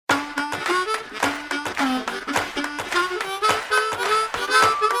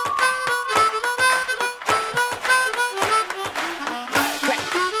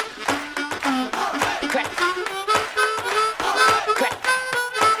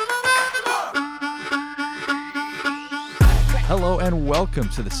Hello and welcome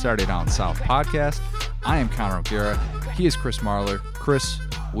to the Saturday Down South podcast. I am Connor O'Gara. He is Chris Marler. Chris,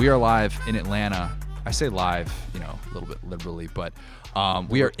 we are live in Atlanta. I say live, a little bit liberally, but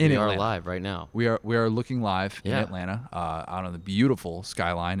we are in Atlanta. We are live right now. We are looking live in Atlanta, out on the beautiful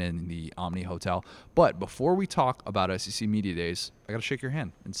skyline in the Omni Hotel. But before we talk about SEC Media Days, I got to shake your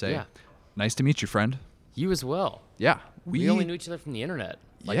hand and say, nice to meet you, friend. You as well. Yeah. We only knew each other from the internet,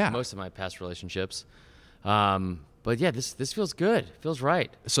 like most of my past relationships. But yeah, this feels good. It feels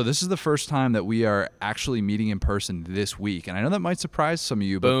right. So this is the first time that we are actually meeting in person this week. And I know that might surprise some of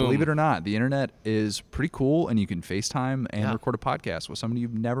you, but believe it or not, the internet is pretty cool, and you can FaceTime and record a podcast with somebody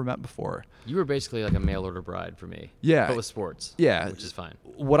you've never met before. You were basically like a mail-order bride for me. Yeah. But with sports. Yeah. Which is fine.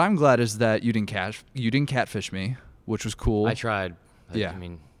 What I'm glad is that you didn't catfish me, which was cool. I tried. I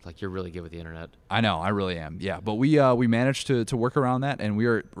mean, you're really good with the internet. I know, I really am. Yeah, but we managed to work around that, and we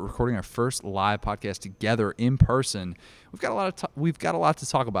are recording our first live podcast together in person. We've got a lot to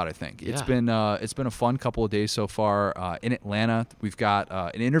talk about. I think it's been a fun couple of days so far in Atlanta. We've got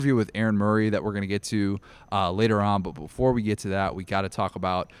an interview with Aaron Murray that we're going to get to later on. But before we get to that, we got to talk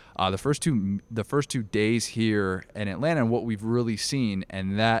about the first two days here in Atlanta and what we've really seen.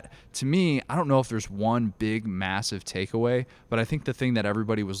 And that, to me, I don't know if there's one big massive takeaway, but I think the thing that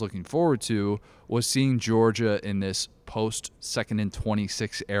everybody was looking forward to was seeing Georgia in this post 2nd and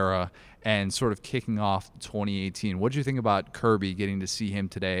 26 era and sort of kicking off 2018. What did you think about Kirby getting to see him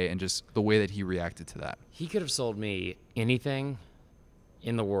today and just the way that he reacted to that? He could have sold me anything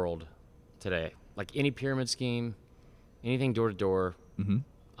in the world today. Like any pyramid scheme, anything door to door,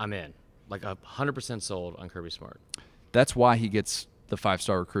 I'm in. Like 100% sold on Kirby Smart. That's why he gets the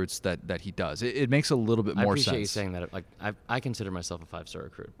 5-star recruits that he does. It makes a little bit more sense. I appreciate you saying that. Like I consider myself a 5-star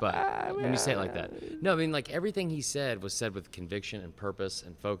recruit, but when you say it like that, no, I mean, like everything he said was said with conviction and purpose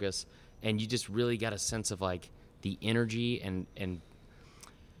and focus, and you just really got a sense of like the energy and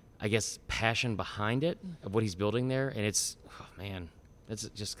I guess passion behind it of what he's building there, and it's that's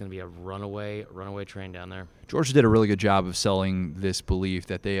just going to be a runaway train down there. Georgia did a really good job of selling this belief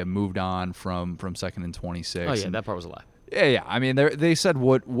that they have moved on from 2nd and 26. Oh yeah, that part was a lie. Yeah. I mean, they said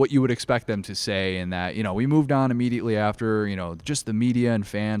what you would expect them to say, and that, we moved on immediately after, just the media and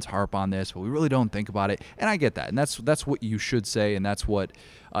fans harp on this, but we really don't think about it. And I get that. And that's what you should say, and that's what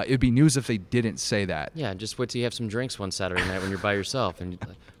it'd be news if they didn't say that. Yeah, just wait till you have some drinks one Saturday night when you're by yourself and a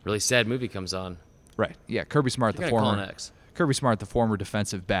really sad movie comes on. Right. Yeah, Kirby Smart, Kirby Smart, the former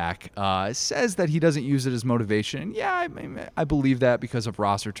defensive back, says that he doesn't use it as motivation. And yeah, I believe that because of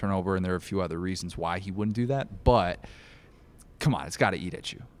roster turnover, and there are a few other reasons why he wouldn't do that. But come on, it's got to eat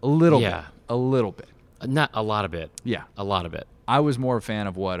at you. A little bit. Not a lot of it. Yeah. A lot of it. I was more a fan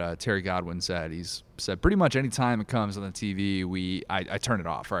of what Terry Godwin said. He's said pretty much any time it comes on the TV, I turn it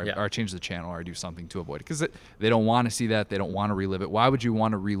off, or I change the channel, or I do something to avoid it. Because they don't want to see that. They don't want to relive it. Why would you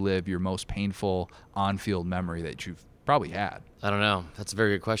want to relive your most painful on-field memory that you've probably had? I don't know. That's a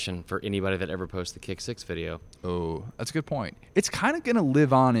very good question for anybody that ever posts the Kick 6 video. Oh, that's a good point. It's kind of going to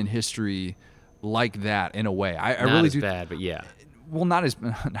live on in history like that in a way. I not really as do. Bad, but yeah. Well, not as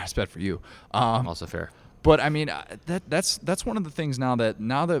bad for you. Also fair. But I mean, that's one of the things now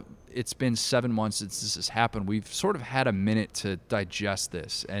that it's been 7 months since this has happened, we've sort of had a minute to digest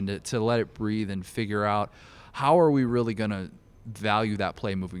this and to let it breathe and figure out how are we really going to value that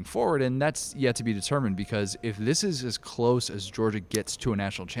play moving forward. And that's yet to be determined, because if this is as close as Georgia gets to a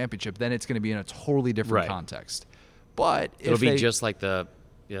national championship, then it's going to be in a totally different context. But it'll be just like the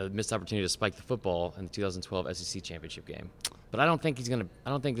missed opportunity to spike the football in the 2012 SEC championship game. But I don't think I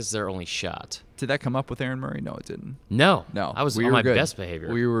don't think this is their only shot. Did that come up with Aaron Murray? No, it didn't. No. I was on my best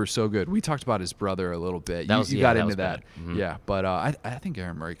behavior. We were so good. We talked about his brother a little bit. You got into that. Mm-hmm. Yeah, but I think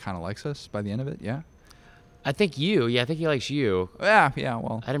Aaron Murray kind of likes us by the end of it, yeah? I think you. Yeah, I think he likes you. Yeah,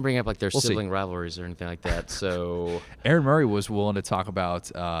 well. I didn't bring up their sibling rivalries or anything like that, so. Aaron Murray was willing to talk about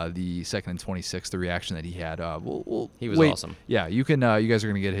the 2nd and 26, the reaction that he had. He was awesome. Yeah, you guys are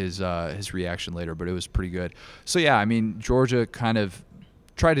going to get his reaction later, but it was pretty good. So, yeah, I mean, Georgia kind of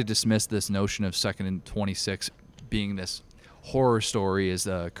tried to dismiss this notion of 2nd and 26 being this horror story, as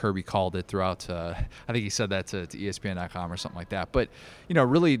Kirby called it throughout. I think he said that to ESPN.com or something like that. But,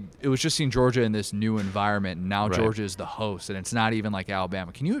 really, it was just seeing Georgia in this new environment, and now Georgia is the host, and it's not even like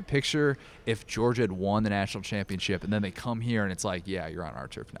Alabama. Can you picture if Georgia had won the national championship, and then they come here, and it's like, yeah, you're on our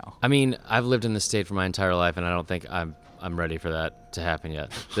turf now? I mean, I've lived in this state for my entire life, and I don't think I'm ready for that to happen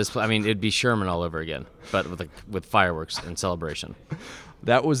yet. It'd be Sherman all over again, but with fireworks and celebration.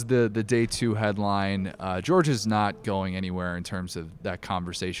 That was the day 2 headline. Georgia's not going anywhere in terms of that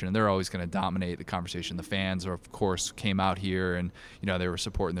conversation, and they're always going to dominate the conversation. The fans, of course, came out here, and they were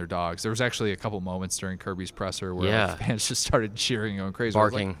supporting their dogs. There was actually a couple moments during Kirby's presser where the fans just started cheering, going crazy,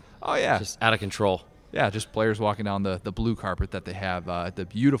 barking. Like, oh yeah, just out of control. Yeah, just players walking down the blue carpet that they have at the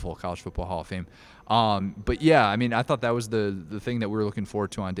beautiful College Football Hall of Fame. But yeah, I mean, I thought that was the thing that we were looking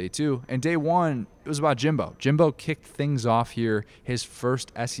forward to on day 2. And day 1, it was about Jimbo. Jimbo kicked things off here, his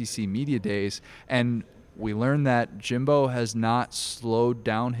first SEC media days, and we learned that Jimbo has not slowed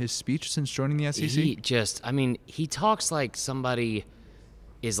down his speech since joining the SEC. He talks like somebody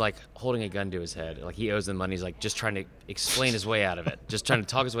is like holding a gun to his head. Like he owes them money. He's like just trying to explain his way out of it, just trying to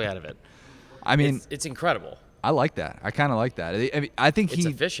talk his way out of it. I mean, it's incredible. I like that. I kind of like that. I think it's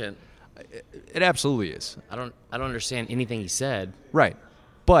efficient. It absolutely is. I don't understand anything he said. Right.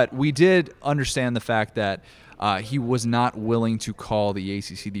 But we did understand the fact that he was not willing to call the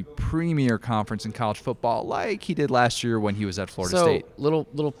ACC the premier conference in college football like he did last year when he was at Florida State.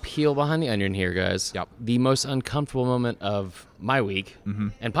 Little peel behind the onion here, guys. Yep. The most uncomfortable moment of my week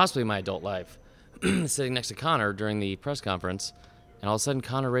and possibly my adult life, sitting next to Connor during the press conference, and all of a sudden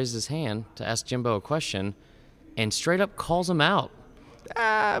Connor raises his hand to ask Jimbo a question and straight up calls him out.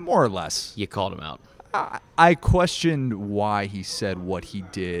 More or less. You called him out. I questioned why he said what he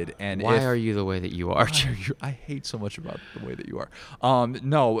did, and why are you the way that you are? I hate so much about the way that you are.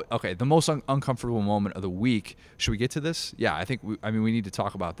 No, okay. The most uncomfortable moment of the week. Should we get to this? Yeah, I think. We need to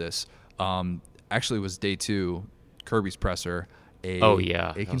talk about this. Actually, it was day 2, Kirby's presser. A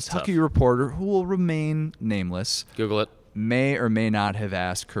Kentucky reporter who will remain nameless. Google it. May or may not have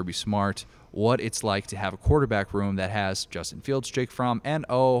asked Kirby Smart what it's like to have a quarterback room that has Justin Fields, Jake Fromm, and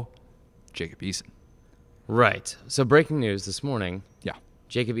Jacob Eason. Right. So breaking news this morning. Yeah.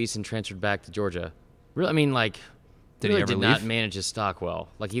 Jacob Eason transferred back to Georgia. Really, did not manage his stock well.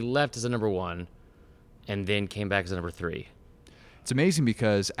 Like he left as a number 1 and then came back as a number 3. It's amazing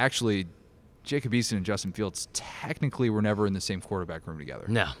because actually Jacob Eason and Justin Fields technically were never in the same quarterback room together.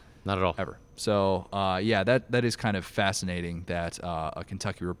 No. Not at all. Ever. So, that is kind of fascinating that a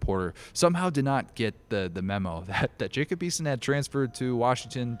Kentucky reporter somehow did not get the memo that Jacob Eason had transferred to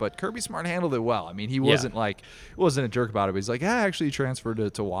Washington, but Kirby Smart handled it well. I mean, he wasn't a jerk about it, but he's like, I actually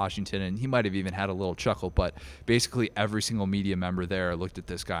transferred to Washington, and he might have even had a little chuckle, but basically every single media member there looked at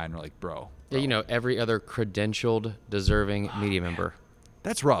this guy and were like, bro. Yeah, every other credentialed, deserving media member.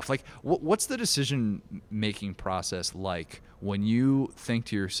 That's rough. Like, what's the decision-making process like when you think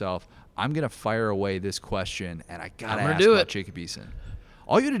to yourself, I'm going to fire away this question, and I got to ask about Jacob Eason?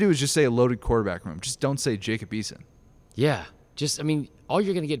 All you got to do is just say a loaded quarterback room. Just don't say Jacob Eason. Yeah. All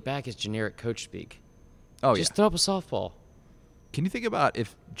you're going to get back is generic coach speak. Just throw up a softball. Can you think about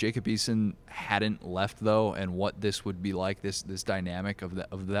if Jacob Eason hadn't left, though, and what this would be like, this dynamic of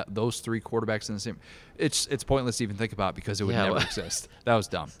those 3 quarterbacks in the same? It's pointless to even think about because it would never exist. That was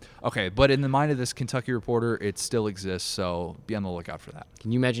dumb. Okay, but in the mind of this Kentucky reporter, it still exists, so be on the lookout for that.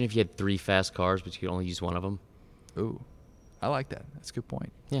 Can you imagine if you had 3 fast cars, but you could only use one of them? Ooh, I like that. That's a good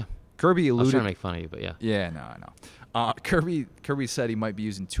point. Yeah. Kirby alluded. I was trying to make fun of you, but yeah. Yeah, no, I know. Kirby said he might be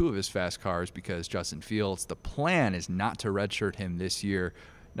using 2 of his fast cars because Justin Fields, the plan is not to redshirt him this year.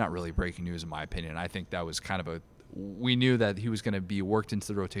 Not really breaking news in my opinion. I think that was kind of we knew that he was going to be worked into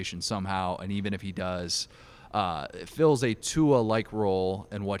the rotation somehow, and even if he does, it fills a Tua-like role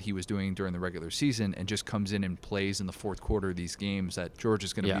in what he was doing during the regular season and just comes in and plays in the fourth quarter of these games that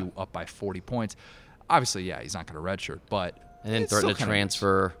Georgia's going to be up by 40 points. Obviously, he's not going to redshirt, but and then threaten to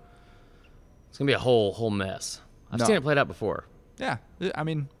transfer. It's going to be a whole mess. I've seen it played out before. Yeah, I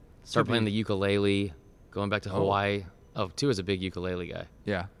mean, start playing the ukulele, going back to Hawaii. Tua's a big ukulele guy.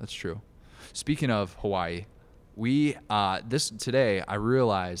 Yeah, that's true. Speaking of Hawaii, today I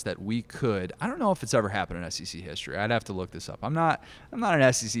realized that we could. I don't know if it's ever happened in SEC history. I'd have to look this up. I'm not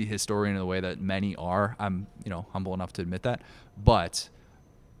an SEC historian in the way that many are. I'm humble enough to admit that. But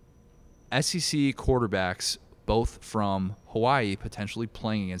SEC quarterbacks, both from Hawaii, potentially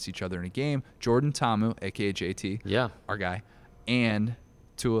playing against each other in a game. Jordan Ta'amu, a.k.a. JT, our guy, and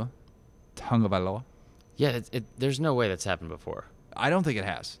Tua Tagovailoa. Yeah, there's no way that's happened before. I don't think it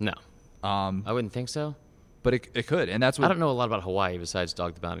has. No. I wouldn't think so. But it could, and that's what... I don't know a lot about Hawaii besides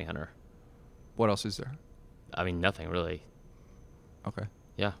Dog the Bounty Hunter. What else is there? I mean, nothing really. Okay.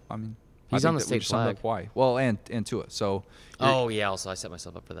 Yeah. I mean... He's on the state flag. Hawaii. Well, and Tua. So. Also I set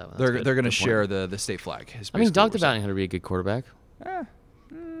myself up for that one. They're going to share the state flag. Dog the Bounty Hunter would be a good quarterback. I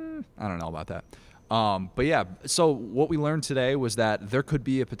don't know about that. But yeah, so what we learned today was that there could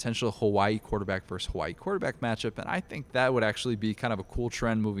be a potential Hawaii quarterback versus Hawaii quarterback matchup, and I think that would actually be kind of a cool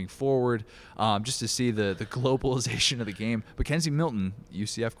trend moving forward, just to see the globalization of the game. But Kenzie Milton,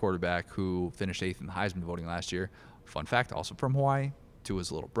 UCF quarterback who finished 8th in the Heisman voting last year, fun fact, also from Hawaii, to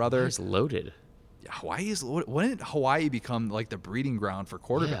his little brother. He's loaded. Yeah, Hawaii is loaded. When did Hawaii become like the breeding ground for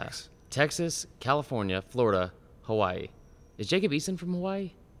quarterbacks? Yeah. Texas, California, Florida, Hawaii. Is Jacob Eason from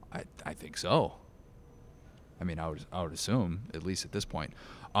Hawaii? I think so. I mean, I would assume, at least at this point.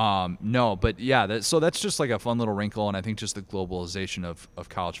 No, but yeah, so that's just like a fun little wrinkle, and I think just the globalization of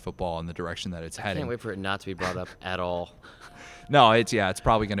college football and the direction that it's heading. I can't wait for it not to be brought up at all. No, it's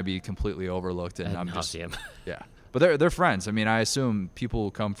probably going to be completely overlooked, and I'm just yeah. But they're friends. I mean, I assume people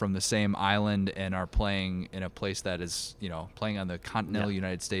who come from the same island and are playing in a place that is, playing on the continental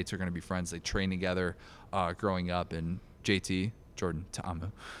United States are going to be friends. They train together growing up, and JT, Jordan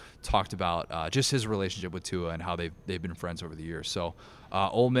Ta'amu, talked about just his relationship with Tua and how they've been friends over the years. So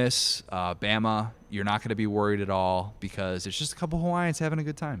Ole Miss, Bama, you're not going to be worried at all because it's just a couple Hawaiians having a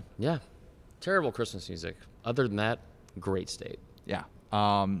good time. Yeah. Terrible Christmas music. Other than that, great state. Yeah.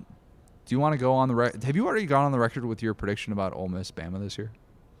 Do you want to go on the record? Have you already gone on the record with your prediction about Ole Miss, Bama this year?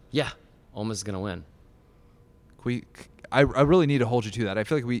 Yeah. Ole Miss is going to win. I really need to hold you to that. I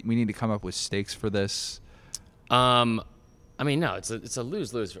feel like we need to come up with stakes for this. I mean, no, it's a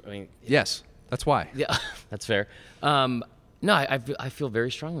lose-lose. I mean, yes, that's why. Yeah, that's fair. No, I feel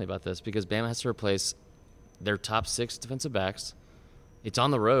very strongly about this because Bama has to replace their top 6 defensive backs. It's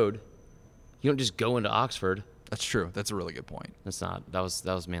on the road. You don't just go into Oxford. That's true. That's a really good point. That's not. That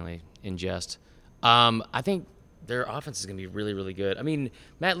was mainly in jest. I think their offense is going to be really, really good. I mean,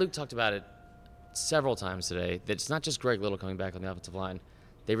 Matt Luke talked about it several times today that it's not just Greg Little coming back on the offensive line.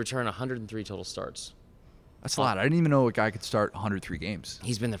 They return 103 total starts. That's a lot. I didn't even know a guy could start 103 games.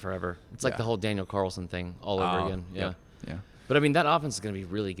 He's been there forever. It's like the whole Daniel Carlson thing all over again. Yeah. Yeah. But, I mean, that offense is going to be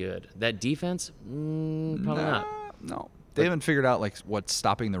really good. That defense, probably not. No. They haven't figured out, like, what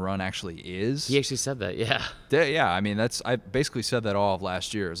stopping the run actually is. He actually said that, yeah. Yeah, I mean, I basically said that all of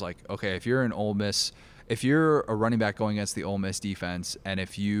last year. It's like, okay, if you're an Ole Miss, if you're a running back going against the Ole Miss defense, and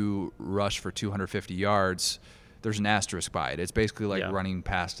if you rush for 250 yards, there's an asterisk by it. It's basically like running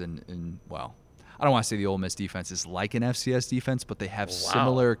past well, I don't want to say the Ole Miss defense is like an FCS defense, but they have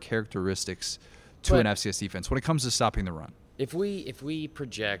similar characteristics to an FCS defense when it comes to stopping the run. If we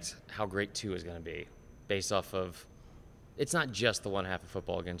project how great 2 is going to be based off of, it's not just the one half of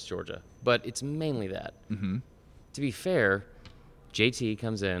football against Georgia, but it's mainly that. Mm-hmm. To be fair, JT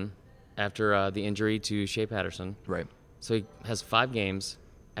comes in after the injury to Shea Patterson. Right. So he has 5 games,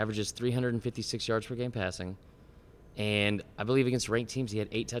 averages 356 yards per game passing, and I believe against ranked teams he had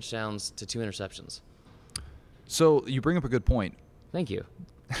 8 touchdowns to 2 interceptions. So you bring up a good point. Thank you.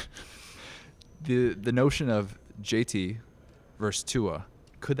 The notion of JT versus Tua,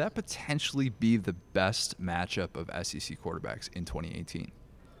 could that potentially be the best matchup of SEC quarterbacks in 2018?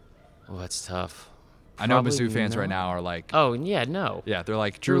 Oh, that's tough. I know Mizzou fans right now are like, oh yeah, no. Yeah, they're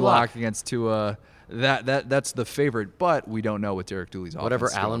like Drew Lock against Tua. That's the favorite, but we don't know what Derek Dooley's offense.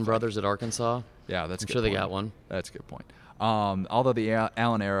 Whatever Allen brothers at Arkansas. Yeah, that's. I'm sure they got one. That's a good point. Although the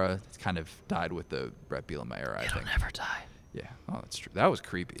Allen era kind of died with the Brett Bielema era, I think. It'll never die. Yeah, oh, that's true. That was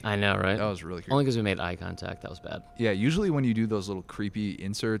creepy. I know, right? That was really creepy. Only because we made eye contact. That was bad. Yeah, usually when you do those little creepy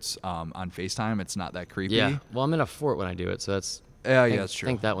inserts on FaceTime, it's not that creepy. Yeah, well, I'm in a fort when I do it, so that's. Yeah, that's true.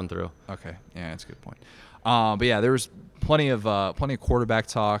 Think that one through. Okay, yeah, that's a good point. But yeah, there was plenty of quarterback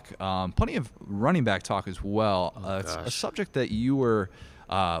talk, plenty of running back talk as well. It's a subject that you were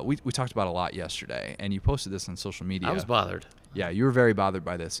we talked about a lot yesterday, and you posted this on social media. I was bothered. Yeah, you were very bothered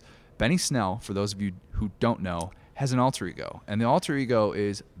by this. Benny Snell, for those of you who don't know, has an alter ego, and the alter ego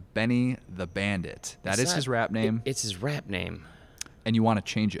is Benny the Bandit. That is his rap name. It's his rap name. And you want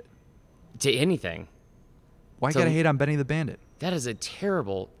to change it to anything. Why you gotta hate on Benny the Bandit? That is a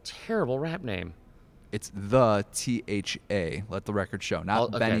terrible, terrible rap name. It's the THA. Let the record show,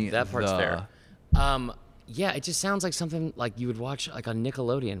 not Benny. That part's fair. Yeah, it just sounds like something like you would watch like on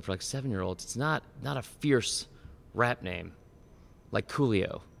Nickelodeon for like 7-year-olds. It's not a fierce rap name, like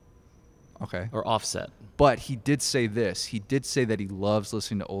Coolio. Okay. Or Offset. But he did say this. He did say that he loves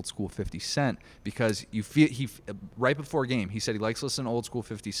listening to old school 50 Cent because you feel right before a game, he said he likes listening to old school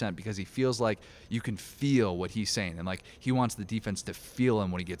 50 Cent because he feels like you can feel what he's saying and like he wants the defense to feel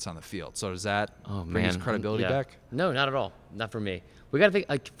him when he gets on the field. So does that bring his credibility back? No, not at all. Not for me. We got to think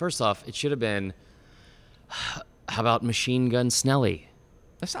like first off, it should have been how about Machine Gun Snelly?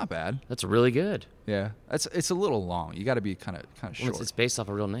 That's not bad. That's really good. Yeah. It's a little long. You got to be kind of short. It's based off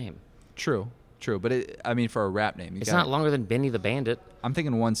a real name. True. True, but I mean, for a rap name, It's not longer than Benny the Bandit. I'm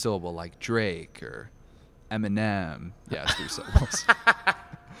thinking one syllable, like Drake or Eminem. Yeah, it's 3 syllables.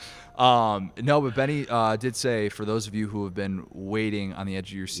 No, but Benny did say, for those of you who have been waiting on the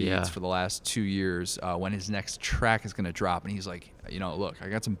edge of your seats for the last 2 years, when his next track is going to drop, and he's like, look, I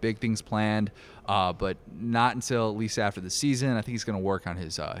got some big things planned, but not until at least after the season. I think he's going to work on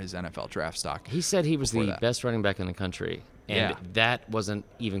his NFL draft stock. He said he was the best running back in the country, and that wasn't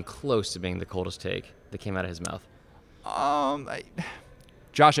even close to being the coldest take that came out of his mouth.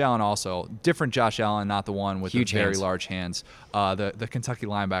 Josh Allen also. Different Josh Allen, not the one with Huge the very hands. large hands. The Kentucky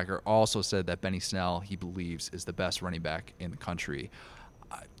linebacker also said that Benny Snell, he believes, is the best running back in the country.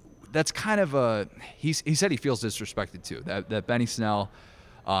 That's kind of he said he feels disrespected too. That Benny Snell,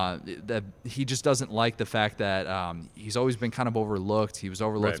 that he just doesn't like the fact that he's always been kind of overlooked. He was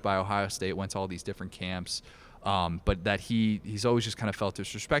overlooked by Ohio State, went to all these different camps. But that he's always just kind of felt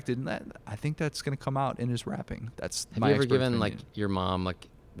disrespected, and that I think that's going to come out in his rapping. That's Have you ever given like your mom like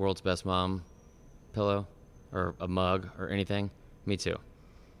world's best mom pillow or a mug or anything? Me too.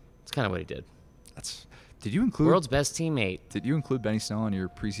 It's kind of what he did. Did you include world's best teammate? Did you include Benny Snell on your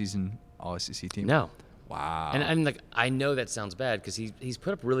preseason All-SEC team? No. Wow. And like I know that sounds bad because he's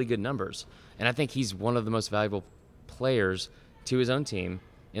put up really good numbers, and I think he's one of the most valuable players to his own team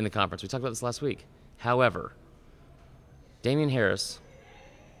in the conference. We talked about this last week. However, Damian Harris,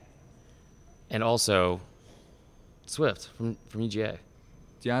 and also Swift from UGA.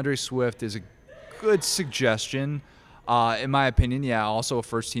 DeAndre Swift is a good suggestion, in my opinion. Yeah, also a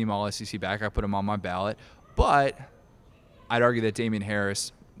first-team All-SEC back. I put him on my ballot. But I'd argue that Damian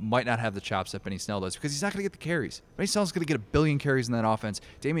Harris might not have the chops that Benny Snell does because he's not going to get the carries. Benny Snell's going to get 1 billion carries in that offense.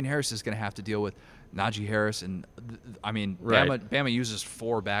 Damian Harris is going to have to deal with Najee Harris. And, Bama uses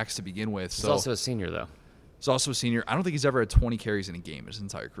 4 backs to begin with. He's also a senior, though. He's also a senior. I don't think he's ever had 20 carries in a game his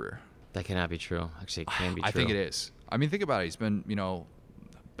entire career. That cannot be true. Actually, it can be true. I think it is. I mean, think about it. He's been,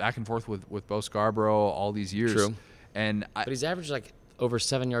 back and forth with Bo Scarborough all these years. True. But he's averaged like over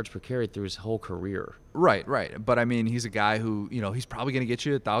 7 yards per carry through his whole career. Right. But, I mean, he's a guy who, he's probably going to get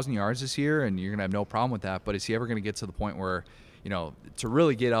you 1,000 yards this year, and you're going to have no problem with that. But is he ever going to get to the point where, to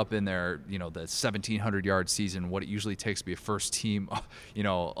really get up in there, the 1,700-yard season, what it usually takes to be a first-team,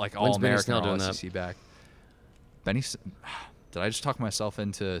 like All-American or All-SEC back? Did I just talk myself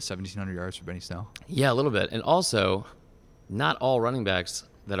into 1,700 yards for Benny Snell? Yeah, a little bit. And also, not all running backs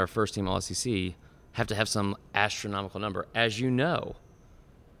that are first-team All-SEC have to have some astronomical number. As you know,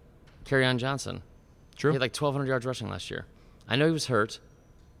 Kerryon Johnson. True. He had like 1,200 yards rushing last year. I know he was hurt,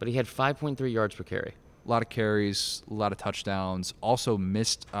 but he had 5.3 yards per carry. A lot of carries, a lot of touchdowns. Also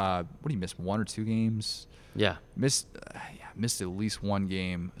missed, what did he miss, 1 or 2 games? Yeah. Missed at least 1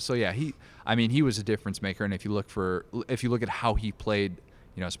 game. So, yeah, he was a difference maker. And if you look at how he played,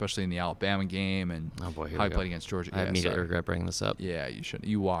 especially in the Alabama game and how he played against Georgia. I immediately regret bringing this up. Yeah, you should.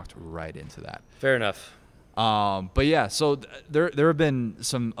 You walked right into that. Fair enough. But yeah, so there have been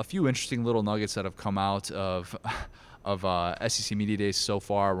a few interesting little nuggets that have come out of SEC Media Days so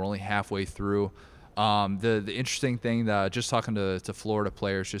far. We're only halfway through. The interesting thing, just talking to Florida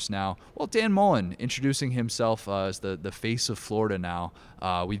players just now, well, Dan Mullen introducing himself as the face of Florida now.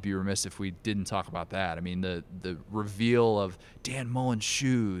 We'd be remiss if we didn't talk about that. I mean, the reveal of Dan Mullen's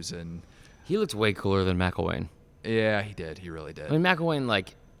shoes. And he looked way cooler than McElwain. Yeah, he did. He really did. I mean, McElwain,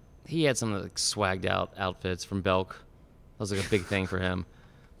 he had some swagged out outfits from Belk. That was a big thing for him.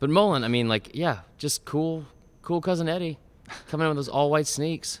 But Mullen, I mean, just cool cousin Eddie coming in with those all-white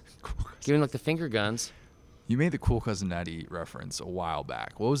sneaks. Giving the finger guns. You made the cool Cousin Eddie reference a while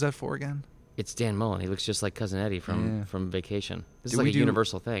back. What was that for again? It's Dan Mullen. He looks just like Cousin Eddie from Vacation. This is a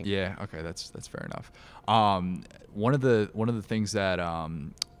universal thing. Yeah. Okay. That's fair enough. One of the things that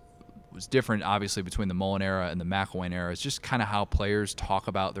was different, obviously, between the Mullen era and the McElwain era is just kind of how players talk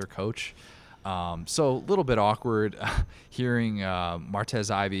about their coach. So a little bit awkward hearing Martez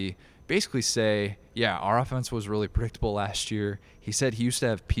Ivey basically say, yeah, our offense was really predictable last year. He said he used to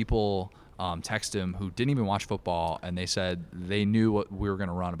have people text him who didn't even watch football, and they said they knew what we were going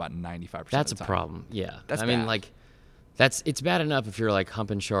to run about 95% of the time. That's a problem, yeah. That's bad. Mean, it's bad enough if you're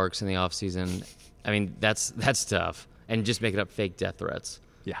humping sharks in the offseason. I mean, that's tough. And just making up fake death threats.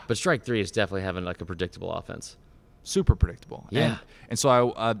 Yeah. But strike 3 is definitely having a predictable offense. Super predictable. Yeah. And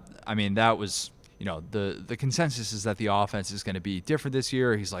so I mean, that was, the consensus is that the offense is going to be different this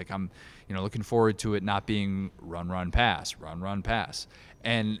year. He's like, I'm, looking forward to it not being run, pass.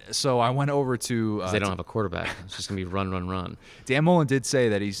 And so I went over to they don't have a quarterback. It's just going to be run. Dan Mullen did say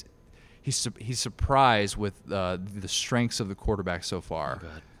that he's surprised with the strengths of the quarterback so far. Oh,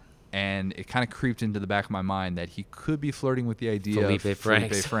 God. and it kind of creeped into the back of my mind that he could be flirting with the idea of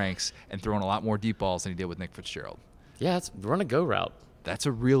Felipe Franks and throwing a lot more deep balls than he did with Nick Fitzgerald. Yeah, run a go route. That's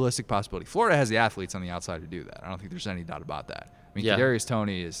a realistic possibility. Florida has the athletes on the outside to do that. I don't think there's any doubt about that. I mean, Kadarius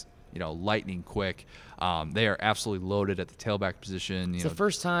Toney is, lightning quick. They are absolutely loaded at the tailback position. It's the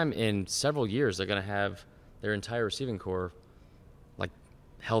first time in several years they're going to have their entire receiving core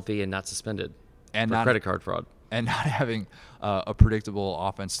healthy and not suspended for credit card fraud. And not having a predictable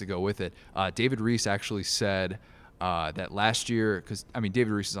offense to go with it. David Reese actually said that last year, because, David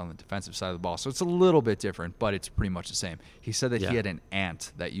Reese is on the defensive side of the ball, so it's a little bit different, but it's pretty much the same. He said that he had an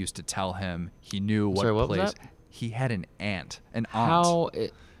aunt that used to tell him he knew what Sorry, what plays. was that? He had an aunt. How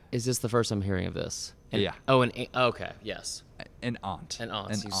is this the first I'm hearing of this? Yeah. Oh, okay, yes. An aunt.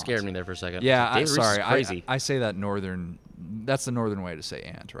 You scared me there for a second. Yeah, David Reese is crazy. I say that northern. That's the northern way to say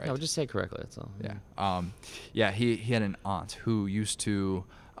aunt, right? No, just say it correctly. That's all. Yeah. He had an aunt who used to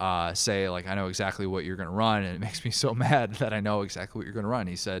say, I know exactly what you're going to run, and it makes me so mad that I know exactly what you're going to run.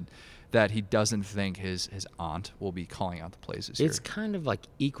 He said that he doesn't think his aunt will be calling out the plays this year. It's kind of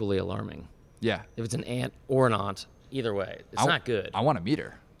equally alarming. Yeah. If it's an aunt or an aunt, either way, it's not good. I want to meet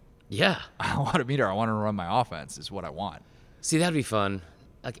her. Yeah. I want to meet her. I want her to run my offense is what I want. See, that'd be fun.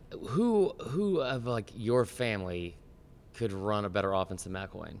 Who of your family could run a better offense than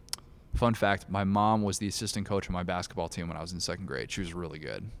McElwain? Fun fact, my mom was the assistant coach of my basketball team when I was in second grade. She was really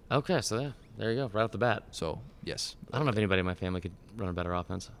good. Okay, so there you go, right off the bat. So, yes. I don't know if anybody in my family could run a better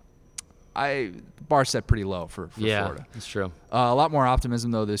offense. Bar set pretty low for Florida. Yeah, that's true. A lot more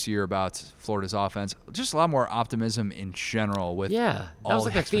optimism, though, this year about Florida's offense. Just a lot more optimism in general with that was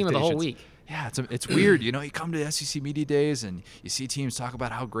the theme of the whole week. Yeah, it's weird. You come to the SEC Media Days and you see teams talk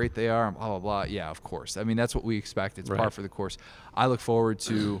about how great they are and blah, blah, blah. Yeah, of course. That's what we expect. It's par for the course. I look forward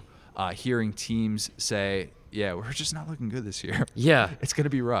to hearing teams say, yeah, we're just not looking good this year. Yeah. It's going to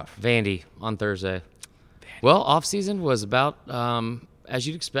be rough. Vandy on Thursday. Well, offseason was about as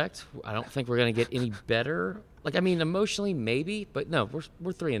you'd expect. I don't think we're going to get any better. Emotionally, maybe, but no,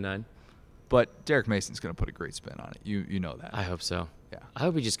 we're 3-9. But Derek Mason's going to put a great spin on it. You know that. I hope so. Yeah. I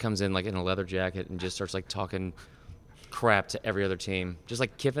hope he just comes in in a leather jacket and just starts talking crap to every other team. Just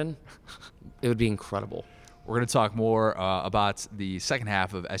like Kiffin. It would be incredible. We're going to talk more about the second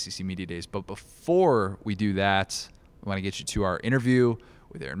half of SEC Media Days. But before we do that, we want to get you to our interview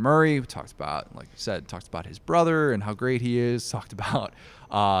with Aaron Murray. We talked about, like you said, his brother and how great he is. Talked about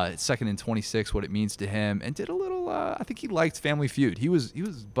second and 26, what it means to him, and did a little. I think he liked Family Feud. He was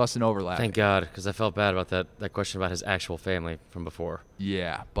busting over laughing. Thank God, because I felt bad about that question about his actual family from before.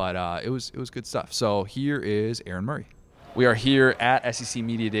 Yeah, but it was good stuff. So here is Aaron Murray. We are here at SEC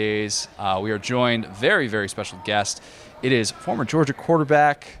Media Days. We are joined very, very special guest. It is former Georgia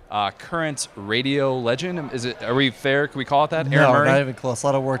quarterback, current radio legend. Are we fair? Can we call it that? No, Aaron Murray? not even close. A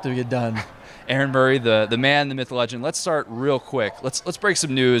lot of work to get done. Aaron Murray, the man, the myth, the legend. Let's start real quick. Let's break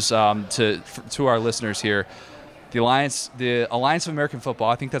some news to our listeners here. The Alliance of American Football,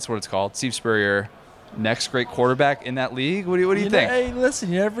 I think that's what it's called. Steve Spurrier, next great quarterback in that league. What do you think? Hey,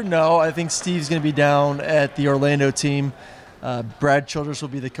 listen, you never know. I think Steve's going to be down at the Orlando team. Brad Childress will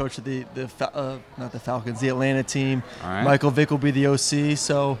be the coach of not the Falcons, the Atlanta team. All right. Michael Vick will be the OC.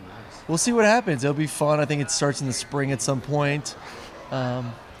 So we'll see what happens. It'll be fun. I think it starts in the spring at some point.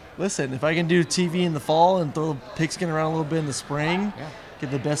 Listen, if I can do TV in the fall and throw the pigskin around a little bit in the spring, get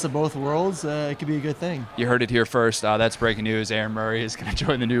the best of both worlds, it could be a good thing. You heard it here first. That's breaking news. Aaron Murray is going to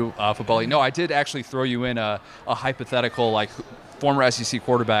join the new football league. No, I did actually throw you in a hypothetical, former SEC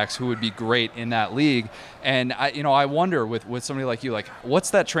quarterbacks who would be great in that league. And I wonder with somebody like you,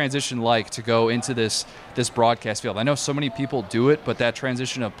 what's that transition like to go into this broadcast field? I know so many people do it, but that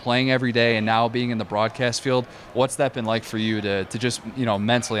transition of playing every day and now being in the broadcast field, what's that been like for you to just,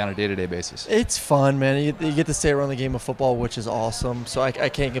 mentally on a day-to-day basis? It's fun, man. You get to stay around the game of football, which is awesome. So I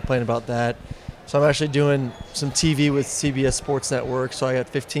can't complain about that. So I'm actually doing some TV with CBS Sports Network. So I got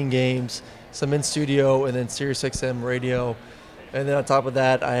 15 games, some in studio, and then SiriusXM radio. And then on top of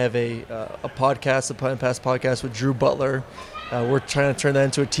that, I have a podcast, a Punt and Pass podcast with Drew Butler. We're trying to turn that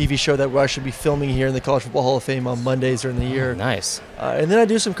into a TV show that we'll actually be filming here in the College Football Hall of Fame on Mondays during the year. Nice. And then I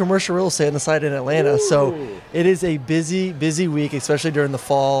do some commercial real estate on the side in Atlanta. Ooh. So it is a busy, busy week, especially during the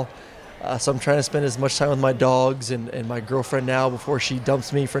fall. So I'm trying to spend as much time with my dogs and my girlfriend now before she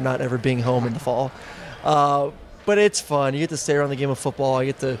dumps me for not ever being home in the fall. But it's fun. You get to stay around the game of football. I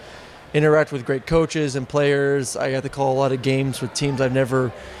get to interact with great coaches and players. I got to call a lot of games with teams I've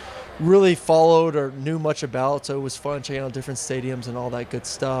never really followed or knew much about. So it was fun checking out different stadiums and all that good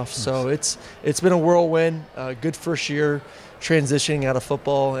stuff. So it's been a whirlwind, good first year transitioning out of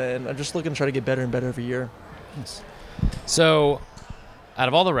football, and I'm just looking to try to get better and better every year. So out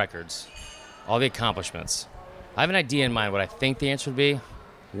of all the records, all the accomplishments, I have an idea in mind what I think the answer would be.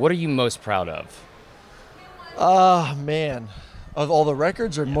 What are you most proud of? Man. Of all the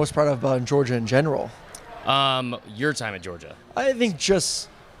records, or most proud of in Georgia in general? Your time at Georgia. I think just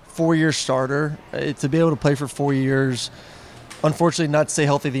 4-year starter. To be able to play for 4 years, unfortunately not stay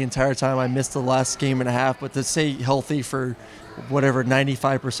healthy the entire time. I missed the last game and a half, but to stay healthy for whatever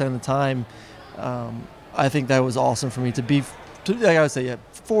 95% of the time, I think that was awesome for me to be. Like I would say,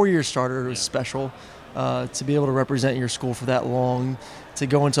 4-year starter was special. To be able to represent your school for that long, to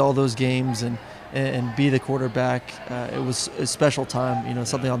go into all those games and be the quarterback, it was a special time.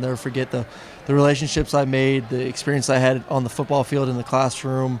 Something I'll never forget. The relationships I made, the experience I had on the football field, in the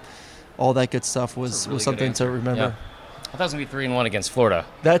classroom, all that good stuff was something to remember. Yeah. I thought it was going to be 3-1 against Florida.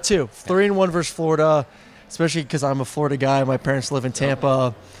 That too. 3-1 versus Florida, especially because I'm a Florida guy. My parents live in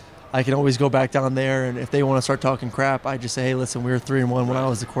Tampa. I can always go back down there, and if they want to start talking crap, I just say, hey, listen, we were 3-1 when I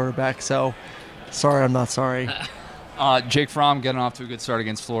was the quarterback, so sorry, I'm not sorry. Jake Fromm getting off to a good start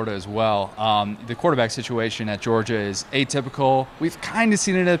against Florida as well. The quarterback situation at Georgia is atypical. We've kind of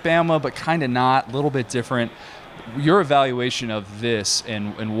seen it at Bama, but kind of not, a little bit different. Your evaluation of this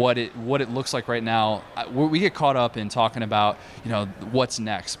and what it looks like right now, we get caught up in talking about what's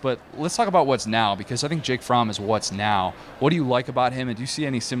next, but let's talk about what's now, because I think Jake Fromm is what's now. What do you like about him, and do you see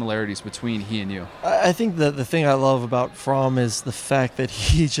any similarities between he and you? I think the thing I love about Fromm is the fact that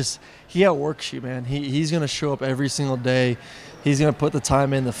he outworks you, man. He's going to show up every single day. He's going to put the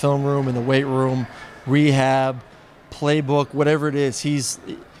time in the film room, in the weight room, rehab, playbook, whatever it is.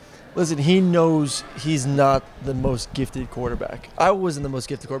 Listen, he knows he's not the most gifted quarterback. I wasn't the most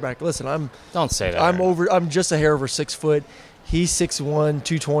gifted quarterback. Listen, Don't say that. I'm just a hair over 6 foot. He's 6'1",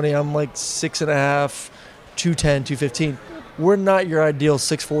 220. I'm like 6'5", 210, 215. We're not your ideal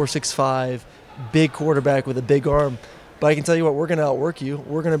 6'4", 6'5", big quarterback with a big arm. But I can tell you what, we're going to outwork you.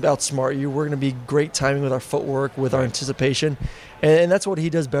 We're going to outsmart you. We're going to be great timing with our footwork, with our anticipation. And that's what he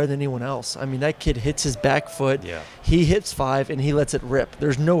does better than anyone else. I mean, that kid hits his back foot. Yeah. He hits 5, and he lets it rip.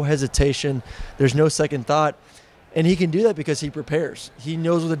 There's no hesitation. There's no second thought. And he can do that because he prepares. He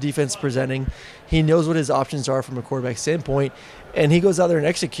knows what the defense is presenting. He knows what his options are from a quarterback standpoint. And he goes out there and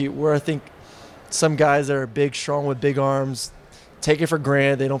execute, where I think some guys that are big, strong with big arms take it for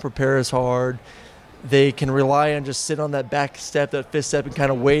granted. They don't prepare as hard. They can rely on just sit on that back step, that fifth step, and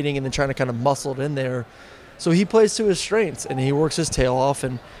kind of waiting and then trying to kind of muscle it in there. So he plays to his strengths, and he works his tail off,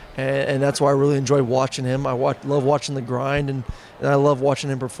 and that's why I really enjoy watching him. I love watching the grind, and I love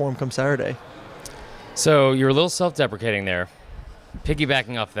watching him perform come Saturday. So you're a little self-deprecating there.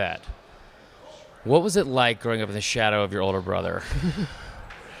 Piggybacking off that, what was it like growing up in the shadow of your older brother?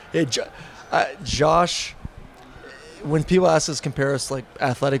 Josh, when people ask us, compare us like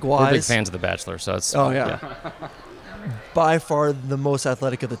athletic-wise. We're big fans of The Bachelor, so it's... Oh, yeah. By far the most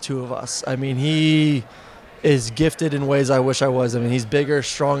athletic of the two of us. I mean, he is gifted in ways I wish I was. I mean, he's bigger,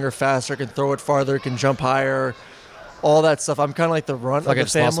 stronger, faster, can throw it farther, can jump higher, all that stuff. I'm kind of like the runt of the family. I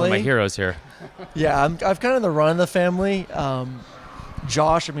just lost one of my heroes here. Yeah, I've kind of the run of the family.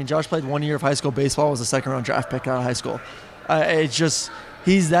 Josh played 1 year of high school baseball, was a second-round draft pick out of high school.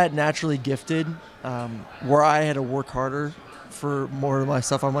 He's that naturally gifted, where I had to work harder for more of my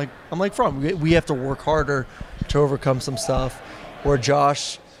stuff. I'm like Fromm. We have to work harder to overcome some stuff. Where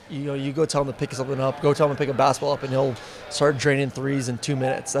Josh, you go tell him to pick something up, go tell him to pick a basketball up, and he'll start draining threes in 2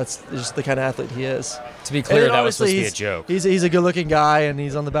 minutes. That's just the kind of athlete he is. To be clear, that was supposed to be a joke. He's a good-looking guy, and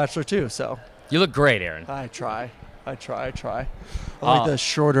he's on The Bachelor too. So you look great, Aaron. I try. I'm like the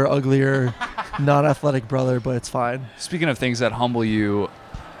shorter, uglier, non-athletic brother, but it's fine. Speaking of things that humble you,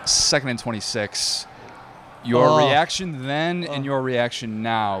 2nd and 26. Your reaction then and your reaction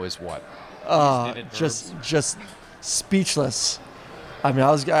now is what? Just speechless. I mean,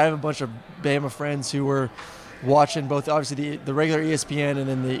 I have a bunch of Bama friends who were watching both, obviously the regular ESPN and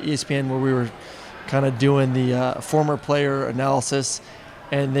then the ESPN where we were kind of doing the former player analysis,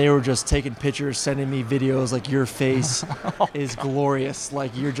 and they were just taking pictures, sending me videos like your face is glorious,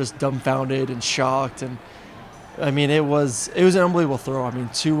 like you're just dumbfounded and shocked. And I mean, it was an unbelievable throw. I mean,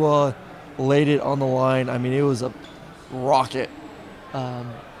 Tua laid it on the line. I mean, it was a rocket. But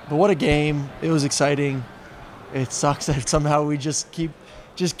what a game. It was exciting. It sucks that somehow we just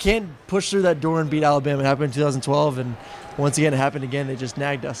can't push through that door and beat Alabama. It happened in 2012, and once again, it happened again. They just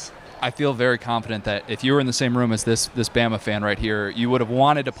nagged us. I feel very confident that if you were in the same room as this Bama fan right here, you would have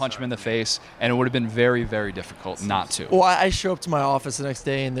wanted to punch him in the face, and it would have been very, very difficult not to. Well, I show up to my office the next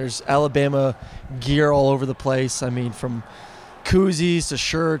day, and there's Alabama gear all over the place. I mean, from koozies to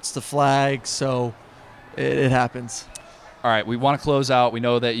shirts to flags, so it happens. All right, we want to close out. We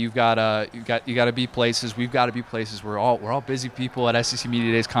know that you got to be places. We've got to be places. We're all busy people at SEC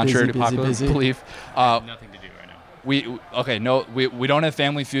Media Days, contrary to popular belief. Nothing to do right now. We don't have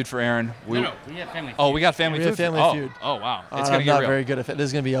Family Feud for Aaron. We have Family Feud. Oh, we got Family Feud. We have Family Feud. Oh wow, It's gonna get real. Very good at it. This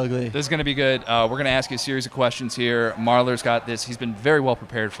is gonna be ugly. This is gonna be good. We're gonna ask you a series of questions here. Marler's got this. He's been very well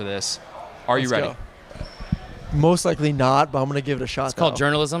prepared for this. Are you ready? Go. Most likely not, but I'm gonna give it a shot. It's called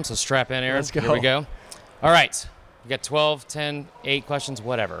journalism, so strap in, Aaron. Let's go. Here we go. All right. We got 12, 10, 8 questions,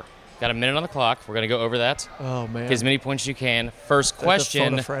 whatever. Got a minute on the clock. We're going to go over that. Oh, man. Get as many points as you can. First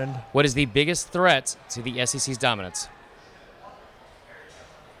question. What is the biggest threat to the SEC's dominance?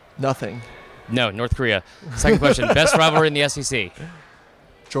 Nothing. No, North Korea. Second question. Best rivalry in the SEC?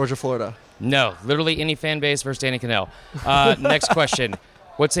 Georgia, Florida. No, literally any fan base versus Danny Cannell. Next question.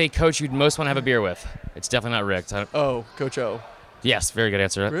 What's a coach you'd most want to have a beer with? It's definitely not Rick. Coach O. Yes, very good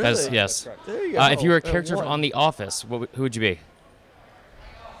answer. Really? Yes. There you go. If you were a character on The Office, who would you be?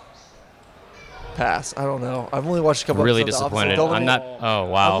 Pass. I don't know. I've only watched a couple really episodes of The disappointed. Office. I'm not. Oh,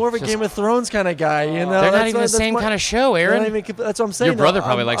 wow. I'm more of a Game of Thrones kind of guy, you know? They're not even the same kind of show, Aaron. That's what I'm saying. Your brother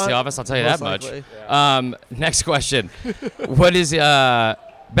probably likes The Office, I'll tell you that much. Next question. What is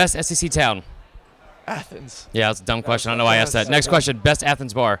best SEC town? Athens. Yeah, that's a dumb question. I don't know why I asked that. Next question. Best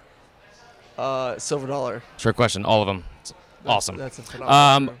Athens bar? Silver Dollar. Trick question. All of them. Awesome. That's a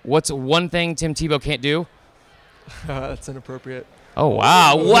phenomenal what's one thing Tim Tebow can't do? That's inappropriate. Oh,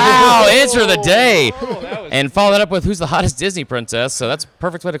 wow. Wow. Answer of the day. And follow that up with who's the hottest Disney princess. So that's a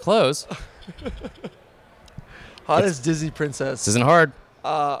perfect way to close. Hottest Disney princess. This isn't hard.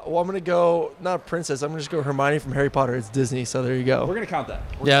 Well, I'm going to go, not princess, I'm going to just go Hermione from Harry Potter. It's Disney, so there you go. We're going to count that.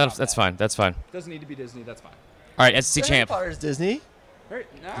 That's fine. That's fine. Doesn't need to be Disney. That's fine. All right, SEC champ. Harry Potter's Disney.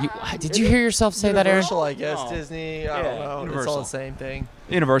 Did you hear yourself say that, Aaron? Universal, I guess. Disney, I don't know. Universal. It's all the same thing.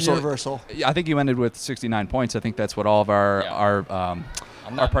 Universal. I think you ended with 69 points. I think that's what all of our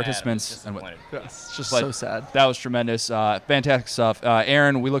participants. It's just so sad. That was tremendous. Fantastic stuff.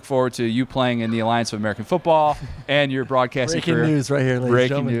 Aaron, we look forward to you playing in the Alliance of American Football and your broadcasting career. Breaking news right here, ladies and Breaking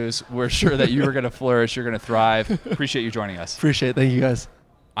gentlemen. news. We're sure that you are going to flourish. You're going to thrive. Appreciate you joining us. Appreciate it. Thank you, guys.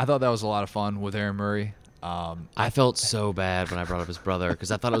 I thought that was a lot of fun with Aaron Murray. I felt so bad when I brought up his brother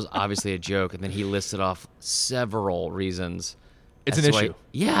because I thought it was obviously a joke, and then he listed off several reasons. It's an issue.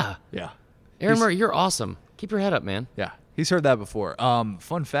 Yeah. Aaron Murray, you're awesome. Keep your head up, man. Yeah. He's heard that before.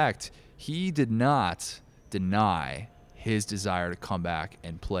 Fun fact, he did not deny his desire to come back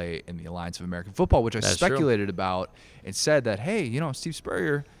and play in the Alliance of American Football, which I speculated about and said that, hey, Steve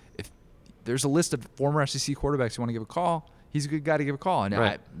Spurrier, if there's a list of former SEC quarterbacks you want to give a call, he's a good guy to give a call. And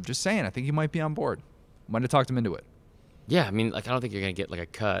I'm just saying, I think he might be on board. Might have talked him into it. Yeah, I mean, I don't think you're going to get a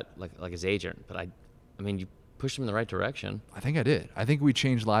cut like his agent, but I mean, you pushed him in the right direction. I think I did. I think we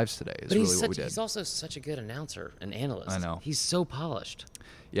changed lives today. Is really what we did. He's also such a good announcer and analyst. I know. He's so polished.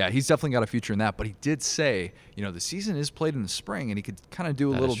 Yeah, he's definitely got a future in that. But he did say, the season is played in the spring, and he could kind of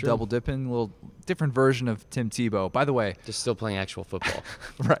do a little double dipping, a little different version of Tim Tebow. By the way, just still playing actual football.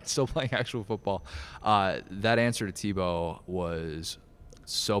 Right, still playing actual football. That answer to Tebow was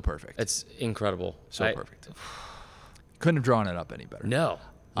so perfect. It's incredible. Perfect. Couldn't have drawn it up any better. No.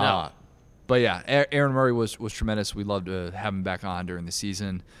 But yeah, Aaron Murray was tremendous. We'd love to have him back on during the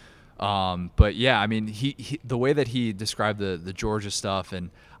season. But yeah, I mean, he the way that he described the Georgia stuff,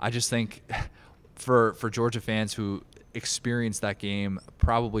 and I just think for Georgia fans who experienced that game,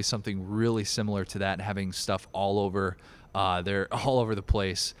 probably something really similar to that, having stuff all over all over the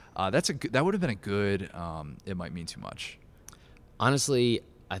place. That would have been a good. It might mean too much. Honestly,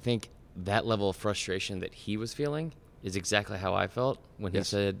 I think that level of frustration that he was feeling is exactly how I felt when he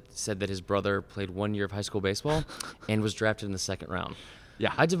said that his brother played 1 year of high school baseball and was drafted in the second round.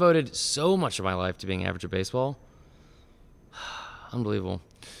 Yeah, I devoted so much of my life to being average at baseball. Unbelievable.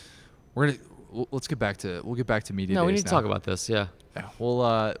 Let's get back to media. No, we days need to now. talk about this. Yeah. Yeah. We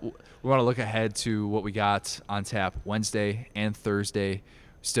want to look ahead to what we got on tap Wednesday and Thursday.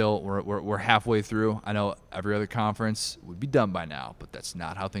 Still, we're halfway through. I know every other conference would be done by now, but that's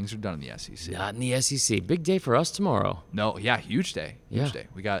not how things are done in the SEC. Not in the SEC. Big day for us tomorrow. No, yeah, huge day. Huge day.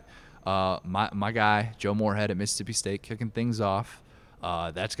 We got my guy, Joe Moorhead at Mississippi State, kicking things off.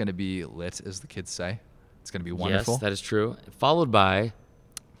 That's going to be lit, as the kids say. It's going to be wonderful. Yes, that is true. Followed by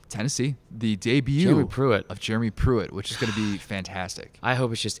Tennessee, the debut of Jeremy Pruitt, which is going to be fantastic. I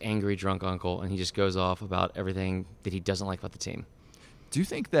hope it's just angry drunk uncle, and he just goes off about everything that he doesn't like about the team. Do you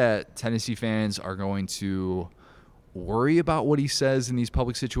think that Tennessee fans are going to worry about what he says in these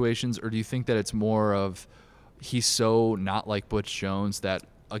public situations, or do you think that it's more of he's so not like Butch Jones that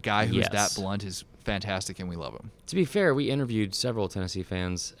a guy who's that blunt is fantastic and we love him? To be fair, we interviewed several Tennessee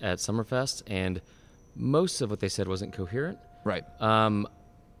fans at Summerfest, and most of what they said wasn't coherent. Right.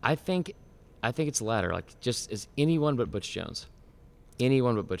 I think it's the latter. Like, just as anyone but Butch Jones.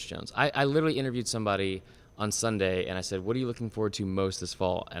 Anyone but Butch Jones. I literally interviewed somebody on Sunday, and I said, what are you looking forward to most this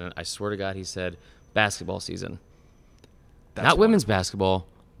fall? And I swear to God, he said, basketball season. Not women's basketball,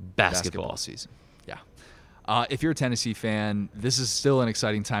 basketball season. Yeah. If you're a Tennessee fan, this is still an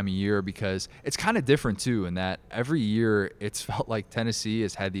exciting time of year because it's kind of different, too, in that every year it's felt like Tennessee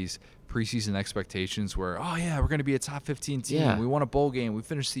has had these preseason expectations where, oh, yeah, we're going to be a top 15 team. Yeah. We won a bowl game. We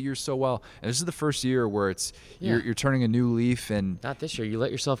finished the year so well. And this is the first year where it's you're turning a new leaf. And not this year. You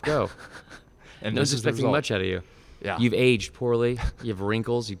let yourself go. And no one's expecting much out of you. Yeah. You've aged poorly. You have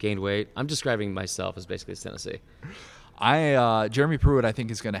wrinkles. You've gained weight. I'm describing myself as basically Tennessee. Jeremy Pruitt, I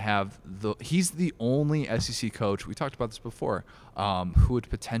think, is going to have he's the only SEC coach, we talked about this before, who would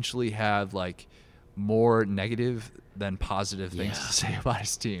potentially have like more negative than positive things to say about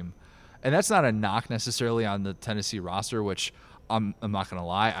his team. And that's not a knock necessarily on the Tennessee roster, which I'm not going to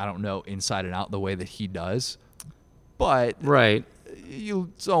lie, I don't know inside and out the way that he does. But right.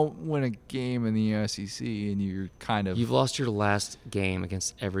 You don't win a game in the SEC, and you've lost your last game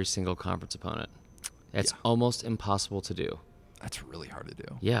against every single conference opponent. That's almost impossible to do. That's really hard to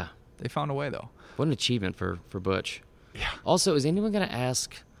do. Yeah. They found a way, though. What an achievement for Butch. Yeah. Also, is anyone going to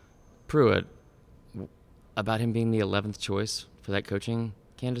ask Pruitt about him being the 11th choice for that coaching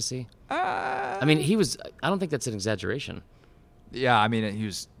candidacy? I mean, I don't think that's an exaggeration. Yeah, I mean, he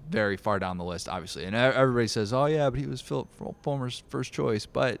was very far down the list, obviously. And everybody says, oh, yeah, but he was Philip Fulmer's first choice.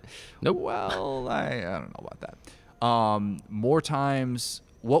 But, nope. Well, I don't know about that. More times,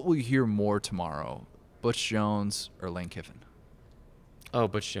 what will you hear more tomorrow? Butch Jones or Lane Kiffin? Oh,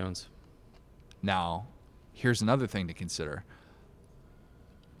 Butch Jones. Now, here's another thing to consider.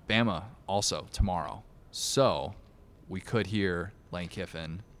 Bama also tomorrow. So, we could hear Lane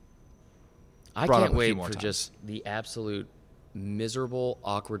Kiffin. I can't wait for just the absolute miserable,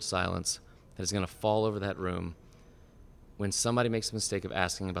 awkward silence that is going to fall over that room when somebody makes the mistake of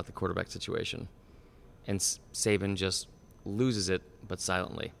asking about the quarterback situation. And Saban just loses it, but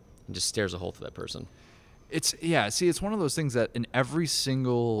silently, and just stares a hole through that person. It's one of those things that in every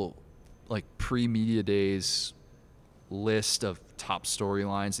single like pre-media days list of top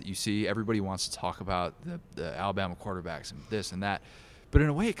storylines that you see, everybody wants to talk about the Alabama quarterbacks and this and that. But in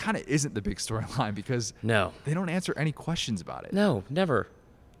a way, it kind of isn't the big storyline because they don't answer any questions about it. No, never.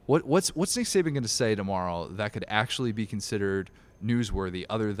 What's Nick Saban going to say tomorrow that could actually be considered newsworthy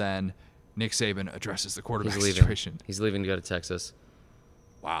other than Nick Saban addresses the quarterback situation? He's leaving to go to Texas.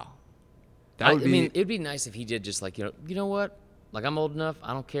 Wow. I mean, it'd be nice if he did just like, you know what? Like, I'm old enough.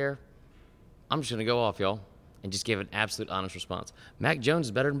 I don't care. I'm just going to go off, y'all, and just give an absolute honest response. Mac Jones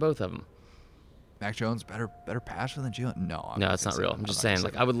is better than both of them. Mac Jones better passer than Jalen? No, it's not real. I'm just saying,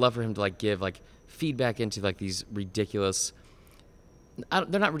 like, I would love for him to like give like feedback into like these ridiculous.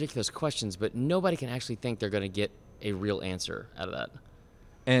 They're not ridiculous questions, but nobody can actually think they're going to get a real answer out of that.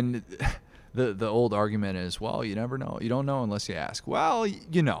 And the old argument is, well, you never know. You don't know unless you ask. Well,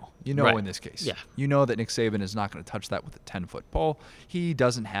 you know right. In this case. Yeah. You know that Nick Saban is not going to touch that with a 10-foot pole. He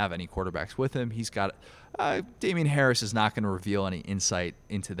doesn't have any quarterbacks with him. He's got Damian Harris is not going to reveal any insight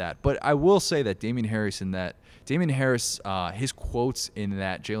into that. But I will say that Damian Harris, his quotes in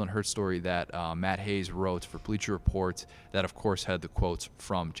that Jalen Hurts story that Matt Hayes wrote for Bleacher Report, that of course had the quotes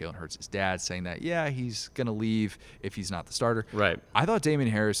from Jalen Hurts' dad saying that, he's going to leave if he's not the starter. Right. I thought Damian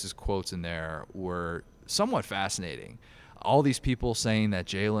Harris's quotes in there were somewhat fascinating. All these people saying that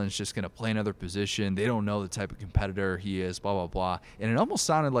Jalen's just going to play another position. They don't know the type of competitor he is, blah, blah, blah. And it almost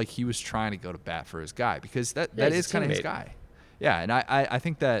sounded like he was trying to go to bat for his guy because that is kind of his guy. Yeah, and I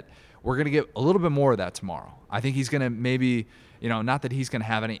think that we're going to get a little bit more of that tomorrow. I think he's going to maybe, not that he's going to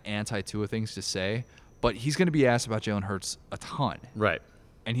have any anti-Tua things to say, but he's going to be asked about Jalen Hurts a ton. Right.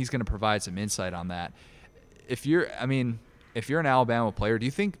 And he's going to provide some insight on that. If you're an Alabama player, do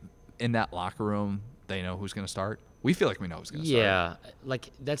you think in that locker room they know who's going to start? We feel like we know who's going to start. Yeah,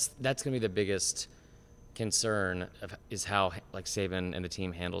 like that's going to be the biggest concern is how like Saban and the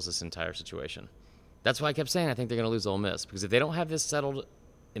team handles this entire situation. That's why I kept saying I think they're going to lose Ole Miss, because if they don't have this settled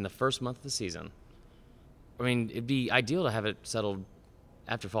in the first month of the season, I mean, it'd be ideal to have it settled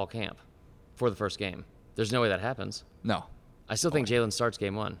after fall camp for the first game. There's no way that happens. No. I still think Jalen starts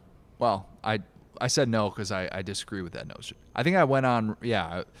game one. Well, I said no because I disagree with that notion. I think I went on,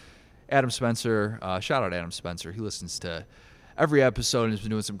 Adam Spencer, shout out Adam Spencer. He listens to every episode and has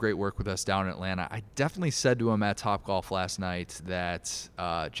been doing some great work with us down in Atlanta. I definitely said to him at Topgolf last night that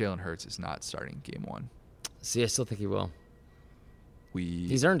Jalen Hurts is not starting game one. See, I still think he will.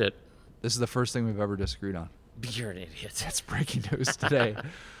 He's earned it. This is the first thing we've ever disagreed on. You're an idiot. That's breaking news today.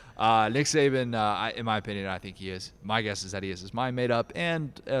 Nick Saban, in my opinion, I think he is. My guess is that he has his mind made up,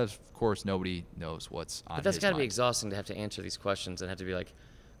 and of course, nobody knows what's on his mind. But that's got to be exhausting to have to answer these questions and have to be like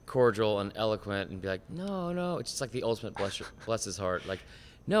cordial and eloquent and be like, no. It's just like the ultimate bless his heart. Like,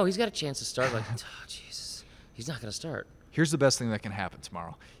 no, he's got a chance to start. Like, oh, Jesus, he's not going to start. Here's the best thing that can happen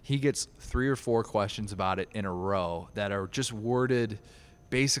tomorrow. He gets 3 or 4 questions about it in a row that are just worded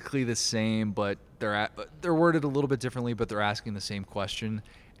basically the same, but they're worded a little bit differently, but they're asking the same question.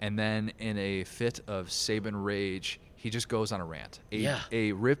 And then in a fit of Saban rage, he just goes on a rant.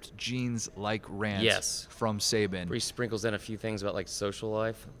 A ripped jeans-like rant from Saban. Where he sprinkles in a few things about like social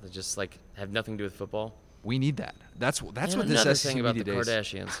life that just like have nothing to do with football. We need that. That's what this another SEC thing about the media days.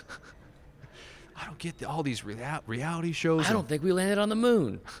 Kardashians. I don't get all these reality shows. I don't think we landed on the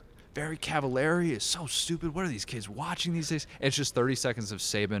moon. Barry Cavallari is so stupid. What are these kids watching these days? It's just 30 seconds of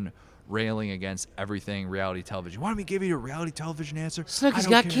Saban railing against everything reality television. You want me to give you a reality television answer? Snooki's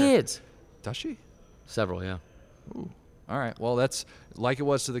got kids. Does she? Several, yeah. Ooh. All right. Well, that's like it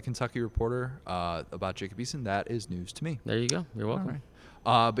was to the Kentucky reporter about Jacob Eason. That is news to me. There you go. You're welcome.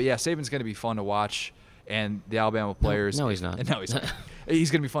 All right. But yeah, Saban's going to be fun to watch. And the Alabama players. No, he's not. No, he's not.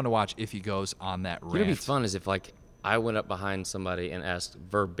 He's going to be fun to watch if he goes on that rant. What would be fun is if, like, I went up behind somebody and asked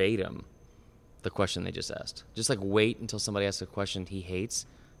verbatim the question they just asked. Just, like, wait until somebody asks a question he hates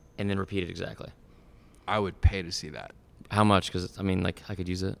and then repeat it exactly. I would pay to see that. How much? Because, I mean, like, I could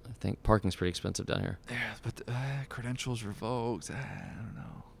use it. I think parking's pretty expensive down here. Yeah, but credentials revoked. I don't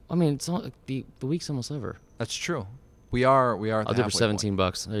know. I mean, it's all, the week's almost over. That's true. We are. I'll do it for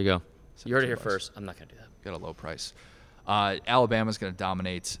 $17. There you go. You heard it here first. I'm not going to do that. Got a low price. Alabama's going to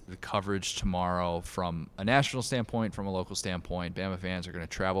dominate the coverage tomorrow from a national standpoint, from a local standpoint. Bama fans are going to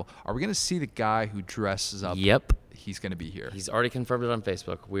travel. Are we going to see the guy who dresses up? Yep. He's going to be here. He's already confirmed it on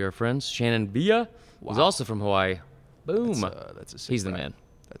Facebook. We are friends. Shannon Bia, who's also from Hawaii. Boom. That's a sick He's brag. the man.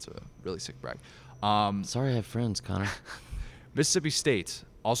 That's a really sick brag. Sorry I have friends, Connor. Mississippi State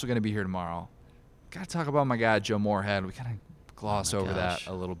also going to be here tomorrow. Got to talk about my guy, Joe Moorhead. We kind of gloss over that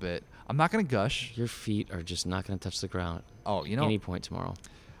a little bit. I'm not going to gush. Your feet are just not going to touch the ground. Oh, you know, any point tomorrow.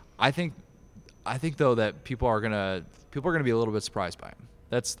 I think though that people are going to be a little bit surprised by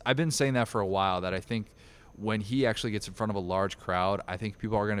him. I've been saying that for a while, that I think when he actually gets in front of a large crowd, I think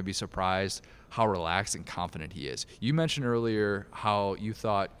people are going to be surprised how relaxed and confident he is. You mentioned earlier how you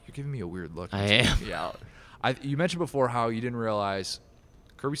thought, you're giving me a weird look. I am. Yeah. You mentioned before how you didn't realize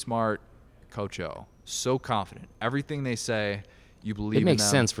Kirby Smart, Coach O, so confident. Everything they say, you believe in them. It makes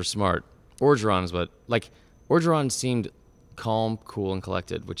sense for Smart. Orgeron is Orgeron seemed calm, cool, and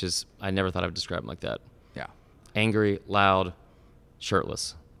collected, which is, I never thought I would describe him like that. Yeah. Angry, loud,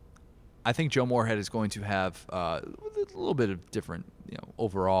 shirtless. I think Joe Moorhead is going to have a little bit of different,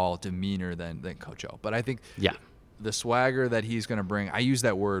 overall demeanor than Coach O. But I think the swagger that he's going to bring, I use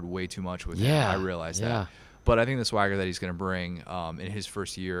that word way too much with him. I realize that. But I think the swagger that he's going to bring in his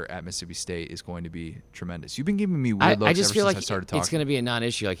first year at Mississippi State is going to be tremendous. You've been giving me weird looks ever since I started talking. It's going to be a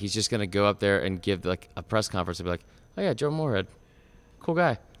non-issue. Like, he's just going to go up there and give like a press conference and be like, "Oh yeah, Joe Moorhead, cool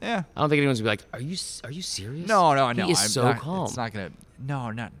guy." Yeah. I don't think anyone's going to be like, "Are you serious?" No. He is so calm. It's not going to.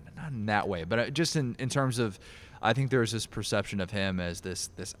 No, not in that way. But just in terms of, I think there's this perception of him as this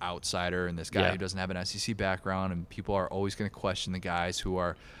outsider and this guy who doesn't have an SEC background, and people are always going to question the guys who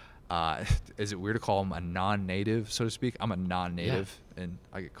are. Is it weird to call him a non-native, so to speak? I'm a non-native, and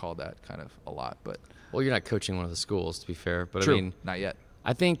I get called that kind of a lot. But well, you're not coaching one of the schools, to be fair. But true. I mean, not yet.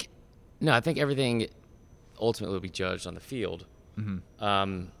 I think everything ultimately will be judged on the field.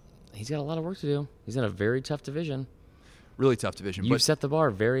 Mm-hmm. He's got a lot of work to do. He's in a very tough division. Really tough division. You've set the bar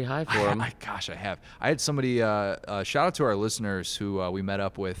very high for him. I have. I had somebody, shout out to our listeners who we met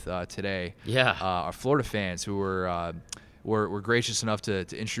up with today. Yeah. Our Florida fans who were gracious enough to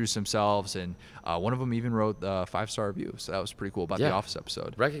introduce themselves, and one of them even wrote a 5-star review. So that was pretty cool about the Office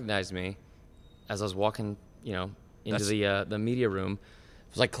episode. Recognized me as I was walking, into the media room.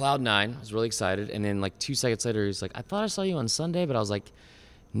 It was like cloud 9. I was really excited, and then like 2 seconds later, he's like, "I thought I saw you on Sunday," but I was like,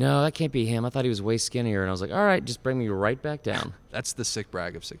 "No, that can't be him. I thought he was way skinnier." And I was like, "All right, just bring me right back down." That's the sick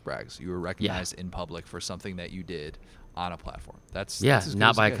brag of sick brags. You were recognized in public for something that you did on a platform. That's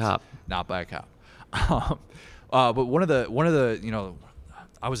not by a cop. Not by a cop. But one of the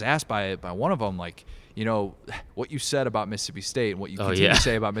I was asked by one of them, like, what you said about Mississippi State and what you continue to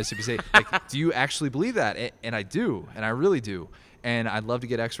say about Mississippi State. Like, do you actually believe that? And I do, and I really do. And I'd love to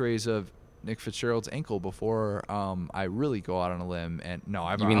get X-rays of Nick Fitzgerald's ankle before I really go out on a limb. And no,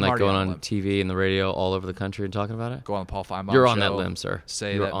 I'm going on TV and the radio all over the country and talking about it? Go on the Paul Feinbaum show. You're on that limb, sir.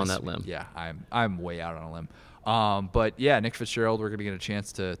 You're on that limb. Yeah, I'm way out on a limb. But yeah, Nick Fitzgerald, we're going to get a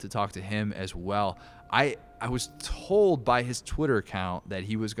chance to talk to him as well. I was told by his Twitter account that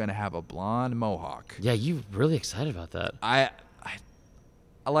he was going to have a blonde mohawk. Yeah, you really excited about that. I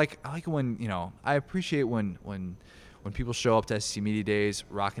like when, I appreciate when people show up to SEC Media Days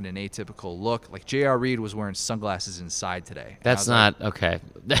rocking an atypical look. Like J.R. Reed was wearing sunglasses inside today. That's not okay.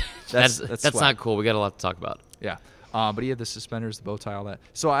 That's not cool. We got a lot to talk about. Yeah. But he had the suspenders, the bow tie, all that.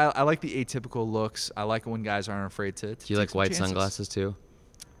 So I like the atypical looks. I like when guys aren't afraid to Do you like white sunglasses too?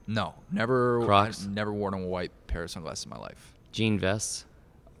 No, never. Crocs? I've never worn a white pair of sunglasses in my life. Jean vests?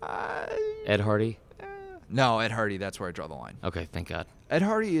 Ed Hardy? No, Ed Hardy. That's where I draw the line. Okay, thank God. Ed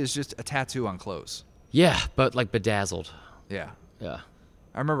Hardy is just a tattoo on clothes. Yeah, but like bedazzled. Yeah. Yeah.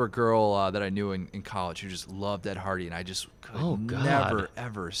 I remember a girl that I knew in college who just loved Ed Hardy, and I just could never,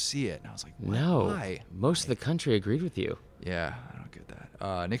 ever see it. And I was like, why? Most of the country agreed with you. Yeah, I don't get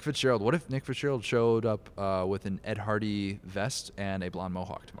that. Nick Fitzgerald. What if Nick Fitzgerald showed up with an Ed Hardy vest and a blonde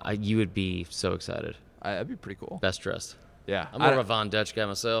mohawk tomorrow? You would be so excited. That'd be pretty cool. Best dressed. Yeah. I'm more of a Von Dutch guy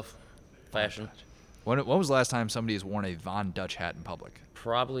myself. Fashion. When was the last time somebody has worn a Von Dutch hat in public?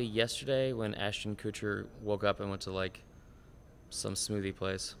 Probably yesterday when Ashton Kutcher woke up and went to like some smoothie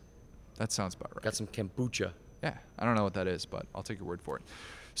place. That sounds about right. Got some kombucha. Yeah, I don't know what that is, but I'll take your word for it.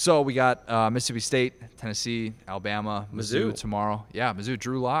 So we got Mississippi State, Tennessee, Alabama, Mizzou tomorrow. Yeah, Mizzou,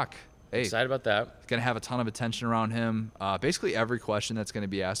 Drew Lock. Hey, excited about that. Going to have a ton of attention around him. Basically every question that's going to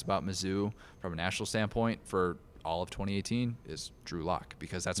be asked about Mizzou from a national standpoint for all of 2018 is Drew Lock,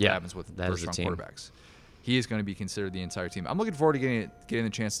 because that's what happens with first-round quarterbacks. He is going to be considered the entire team. I'm looking forward to getting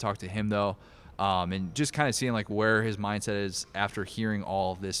the chance to talk to him, though, and just kind of seeing like where his mindset is after hearing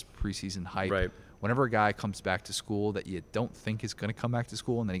all this preseason hype. Right. Whenever a guy comes back to school that you don't think is going to come back to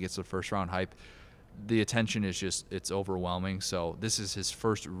school, and then he gets the first-round hype, the attention is it's overwhelming. So this is his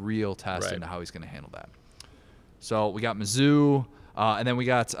first real test into how he's going to handle that. So we got Mizzou. And then we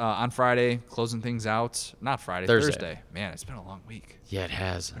got on Friday, closing things out. Not Friday, Thursday. Man, it's been a long week. Yeah, it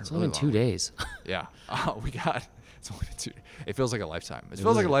has. It's only been 2 days. Yeah. It's only been 2 days. It feels like a lifetime. It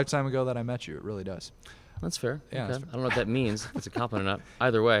feels like a lifetime ago that I met you. It really does. That's fair. Yeah, okay. that's fair. I don't know what that means. If it's a compliment or not.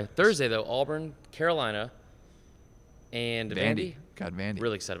 Either way. Thursday, though, Auburn, Carolina, and Vandy. Got Vandy.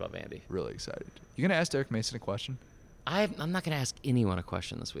 Really excited about Vandy. Really excited. You going to ask Derek Mason a question? I'm not going to ask anyone a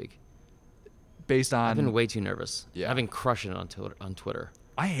question this week. Based on... I've been way too nervous. Yeah. I've been crushing it on Twitter.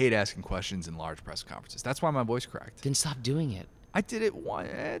 I hate asking questions in large press conferences. That's why my voice cracked. Then stop doing it. I did it once.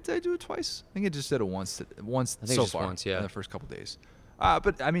 Did I do it twice? I think I just did it once so far. Once, yeah. In the first couple days.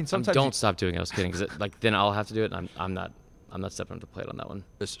 But I mean, sometimes don't stop doing it. I was kidding, because then I'll have to do it. And I'm not stepping up to plate on that one.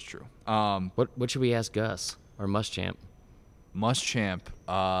 This is true. What should we ask Gus or Muschamp? Muschamp,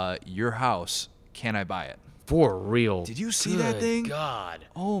 your house. Can I buy it? For real. Did you see that thing? God.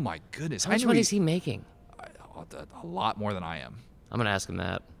 Oh my goodness. How much money is he making? A lot more than I am. I'm gonna ask him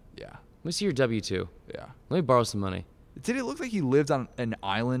that. Yeah. Let me see your W-2. Yeah. Let me borrow some money. Did it look like he lived on an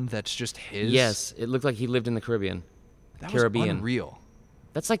island that's just his? Yes, it looked like he lived in the Caribbean. That was unreal.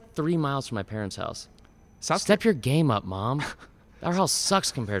 That's like 3 miles from my parents' house. Step Step your game up, Mom. Our house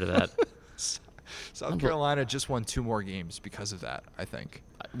sucks compared to that. South Carolina just won 2 more games because of that, I think.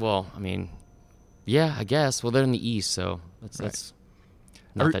 Well, I mean, yeah, I guess. Well, they're in the East, so that's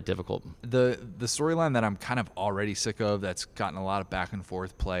not that difficult. The storyline that I'm kind of already sick of, that's gotten a lot of back and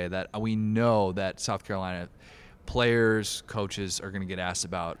forth play, that we know that South Carolina players, coaches are going to get asked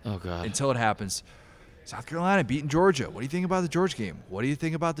about. Oh, God. Until it happens. South Carolina beating Georgia. What do you think about the Georgia game? What do you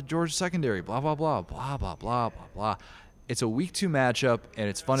think about the Georgia secondary? Blah, blah, blah, blah, blah, blah, blah, blah. It's a week 2 matchup, and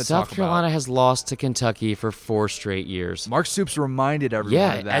it's fun to talk about. South Carolina has lost to Kentucky for 4 straight years. Mark Stoops reminded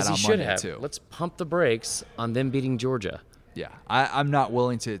everyone of that as he on should Monday, have. too. Let's pump the brakes on them beating Georgia. Yeah, I'm not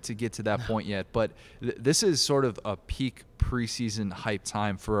willing to get to that point yet, but this is sort of a peak preseason hype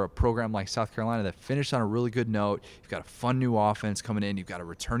time for a program like South Carolina that finished on a really good note. You've got a fun new offense coming in. You've got a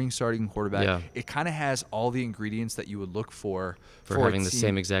returning starting quarterback. Yeah. It kind of has all the ingredients that you would look for having the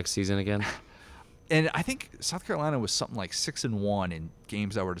same exact season again. And I think South Carolina was something like 6-1 in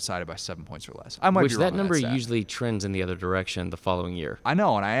games that were decided by 7 points or less. I might be wrong that on number stat. usually trends in the other direction the following year. I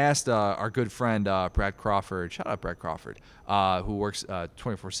know, and I asked our good friend Brad Crawford. Shout out Brad Crawford, who works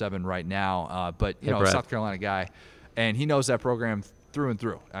 24/7 right now. But you know, Brad. South Carolina guy, and he knows that program through and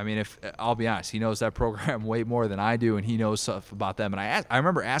through. I mean, if I'll be honest, he knows that program way more than I do, and he knows stuff about them. And I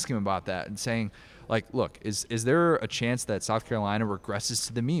remember asking him about that and saying, like, look, is there a chance that South Carolina regresses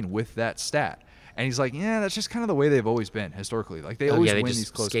to the mean with that stat? And he's like, yeah, that's just kind of the way they've always been historically. Like they always win these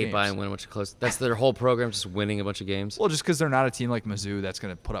close games. Skate by and win a bunch of close. That's their whole program, just winning a bunch of games. Well, just because they're not a team like Mizzou that's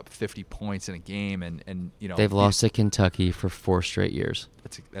going to put up 50 points in a game, and you know they've lost to Kentucky for 4 straight years.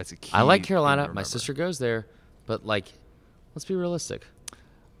 That's a key. I like Carolina. thing to My remember. sister goes there, but like, let's be realistic.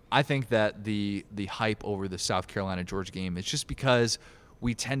 I think that the hype over the South Carolina-Georgia game is just because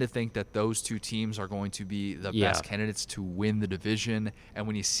we tend to think that those two teams are going to be the best candidates to win the division. And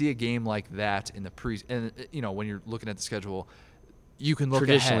when you see a game like that in the when you're looking at the schedule, you can look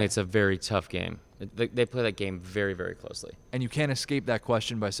Traditionally, ahead. It's a very tough game. They play that game very, very closely. And you can't escape that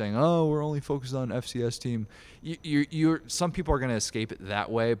question by saying, "Oh, we're only focused on FCS team." Some people are going to escape it that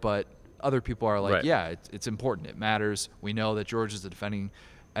way, but other people are like, Right. "Yeah, it's important. It matters. We know that Georgia's the defending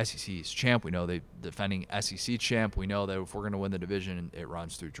SEC's champ. We know they're defending SEC champ. We know that if we're going to win the division, it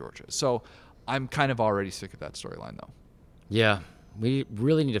runs through Georgia." So I'm kind of already sick of that storyline, though. Yeah, we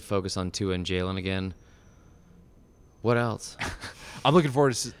really need to focus on Tua and Jalen again. What else? I'm looking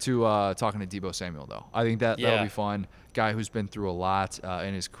forward to talking to Deebo Samuel, though. I think that'll be fun. Guy who's been through a lot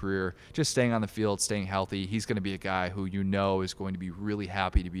in his career, just staying on the field, staying healthy. He's going to be a guy who is going to be really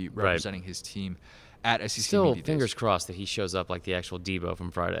happy to be representing his team at SEC Still, Media fingers Days. crossed that he shows up like the actual Deebo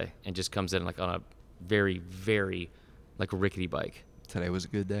from Friday and just comes in like on a very, very like rickety bike. Today was a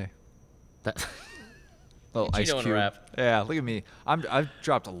good day. That Little You Ice know in Cube. rap. Yeah, look at me. I've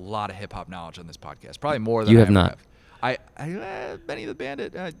dropped a lot of hip hop knowledge on this podcast, probably more than You I have ever not. Benny the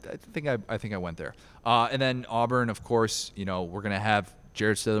Bandit. I think I went there. And then Auburn, of course. We're gonna have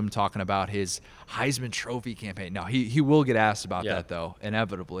Jared Stidham talking about his Heisman Trophy campaign. Now he will get asked about that though,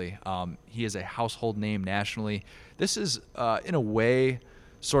 inevitably. He is a household name nationally. This is in a way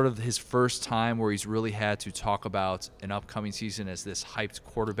sort of his first time where he's really had to talk about an upcoming season as this hyped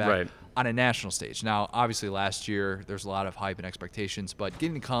quarterback on a national stage. Now, obviously last year there's a lot of hype and expectations, but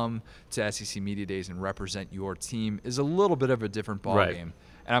getting to come to SEC Media Days and represent your team is a little bit of a different ballgame.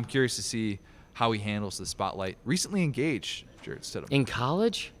 And I'm curious to see how he handles the spotlight. Recently engaged, Jared Stidham. In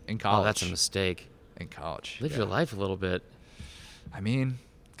college? In college. Oh, that's a mistake. In college. Live your life a little bit. I mean,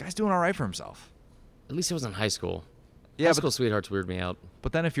 guy's doing all right for himself. At least it was in high school. Yeah, high school sweethearts weird me out.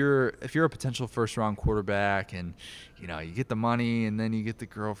 But then if you're a potential first round quarterback and you get the money and then you get the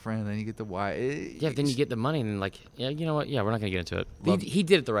girlfriend and then you get the wife. Then you get the money and you know what? Yeah, we're not gonna get into it. He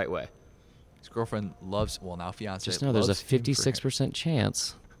did it the right way. His girlfriend now fiance. Just know there's a 56%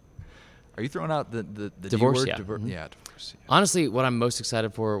 chance. Are you throwing out the Divorce? D-word? Yeah. Divorce. Yeah. Honestly, what I'm most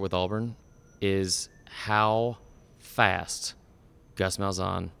excited for with Auburn is how fast Gus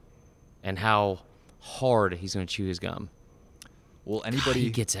Malzahn and how hard he's going to chew his gum. Will anybody?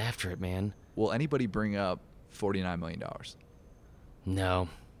 He gets after it, man. Will anybody bring up $49 million? No.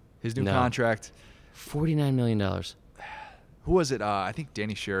 His new contract. $49 million. Who was it? I think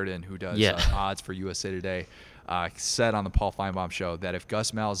Danny Sheridan, who does odds for USA Today, said on the Paul Feinbaum show that if Gus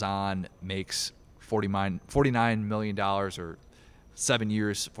Malzahn makes $49 million or 7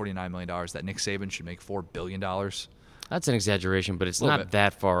 years, $49 million, that Nick Saban should make $4 billion. That's an exaggeration, but it's not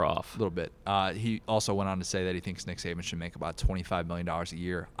that far off. A little bit. He also went on to say that he thinks Nick Saban should make about $25 million a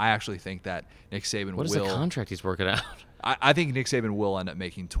year. I actually think that Nick Saban will. What is the contract he's working out? I think Nick Saban will end up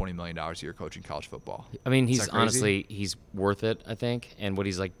making $20 million a year coaching college football. I mean, he's worth it, I think, and what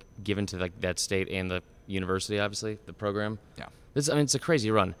he's given to that state and the university, obviously, the program. Yeah. It's a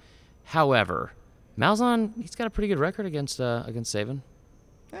crazy run. However, Malzahn, he's got a pretty good record against Saban.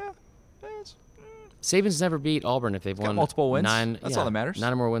 Yeah. Saban's never beat Auburn if they've won multiple wins. That's all that matters.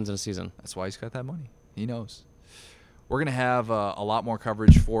 9 or more wins in a season. That's why he's got that money. He knows. We're going to have a lot more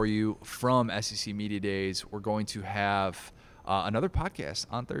coverage for you from SEC Media Days. We're going to have another podcast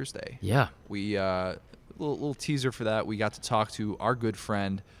on Thursday. Yeah. We little teaser for that. We got to talk to our good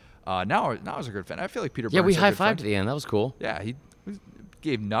friend. Now is a good friend. I feel like Peter Burns. Yeah, we high-fived at the end. That was cool. Yeah, he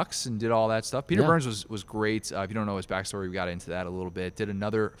gave knucks and did all that stuff. Peter Burns was great. If you don't know his backstory, we got into that a little bit. Did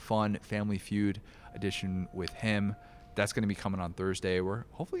another fun Family Feud edition with him. That's going to be coming on Thursday. We're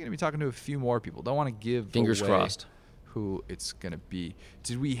hopefully going to be talking to a few more people. Don't want to give fingers away crossed who it's going to be.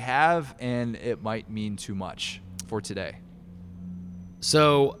 Did we have, and it might mean too much for today?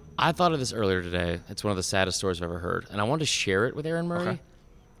 So I thought of this earlier today. It's one of the saddest stories I've ever heard, and I wanted to share it with Aaron Murray. Okay.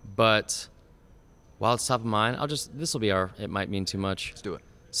 But while it's top of mind, this will be our it might mean too much. Let's do it.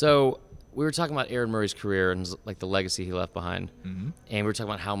 So we were talking about Aaron Murray's career and the legacy he left behind, and we were talking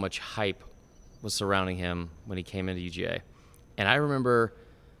about how much hype was surrounding him when he came into UGA. And I remember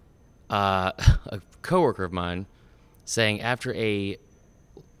a coworker of mine saying after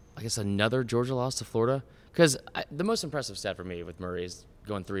another Georgia loss to Florida, because the most impressive stat for me with Murray is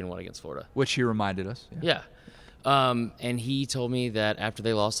going 3-1 against Florida, which he reminded us. Yeah. And he told me that after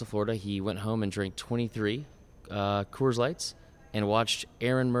they lost to Florida, he went home and drank 23 Coors Lights and watched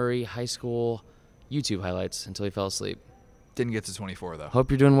Aaron Murray high school YouTube highlights until he fell asleep. Didn't get to 24 though. Hope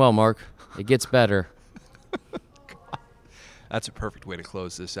you're doing well, Mark. It gets better. That's a perfect way to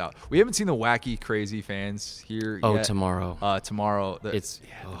close this out. We haven't seen the wacky, crazy fans here yet. Oh, tomorrow. Tomorrow. The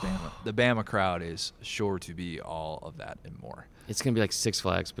The Bama crowd is sure to be all of that and more. It's going to be like Six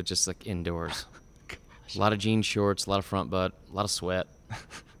Flags, but just like indoors. A lot of jean shorts, a lot of front butt, a lot of sweat.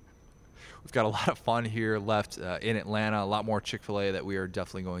 We've got a lot of fun here left in Atlanta. A lot more Chick-fil-A that we are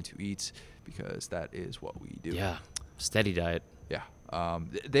definitely going to eat because that is what we do. Yeah, steady diet. Yeah.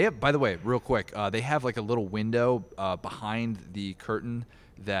 They have, by the way, real quick, they have like a little window behind the curtain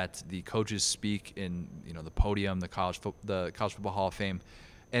that the coaches speak in, the podium, the College Football Hall of Fame.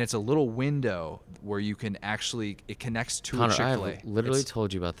 And it's a little window where you can it connects to Connor, a Chick-fil-A. I have literally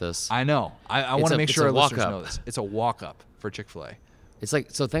told you about this. I know. I want to make sure our listeners walk-up. know this. It's a walk-up for Chick-fil-A. It's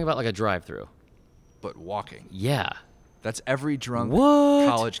like, so think about like a drive-through. But walking. Yeah. That's every drunk What?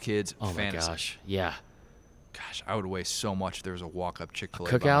 college kid's fantasy. Oh my gosh. Yeah. Gosh, I would weigh so much if there was a walk-up Chick-fil-A.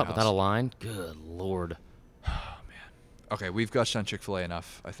 Cookout without a line? Good Lord. Okay, we've gushed on Chick-fil-A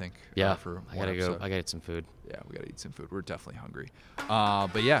enough, I think. Yeah, for I gotta episode. go. I gotta eat some food. Yeah, we gotta eat some food. We're definitely hungry.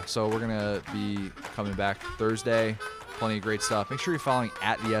 But yeah, so we're gonna be coming back Thursday. Plenty of great stuff. Make sure you're following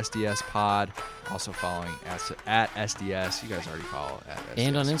at the SDS Pod. Also following at SDS. You guys already follow at SDS.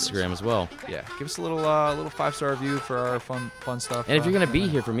 And on Instagram as well. Yeah, give us a little 5-star review for our fun stuff. And if you're gonna be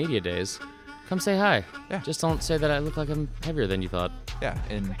here for Media Days, come say hi. Yeah. Just don't say that I look like I'm heavier than you thought. Yeah,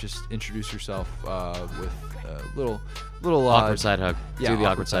 and just introduce yourself with a little Awkward side hug. Yeah, Do the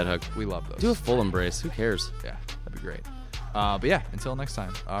awkward side hug. We love those. Do a full embrace. Who cares? Yeah, that'd be great. But yeah, until next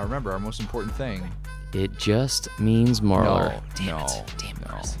time. Remember, our most important thing. It just means Marler. No.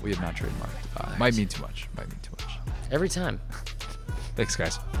 We have not trademarked. Might mean too much. Every time. Thanks,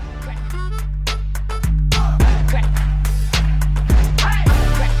 guys.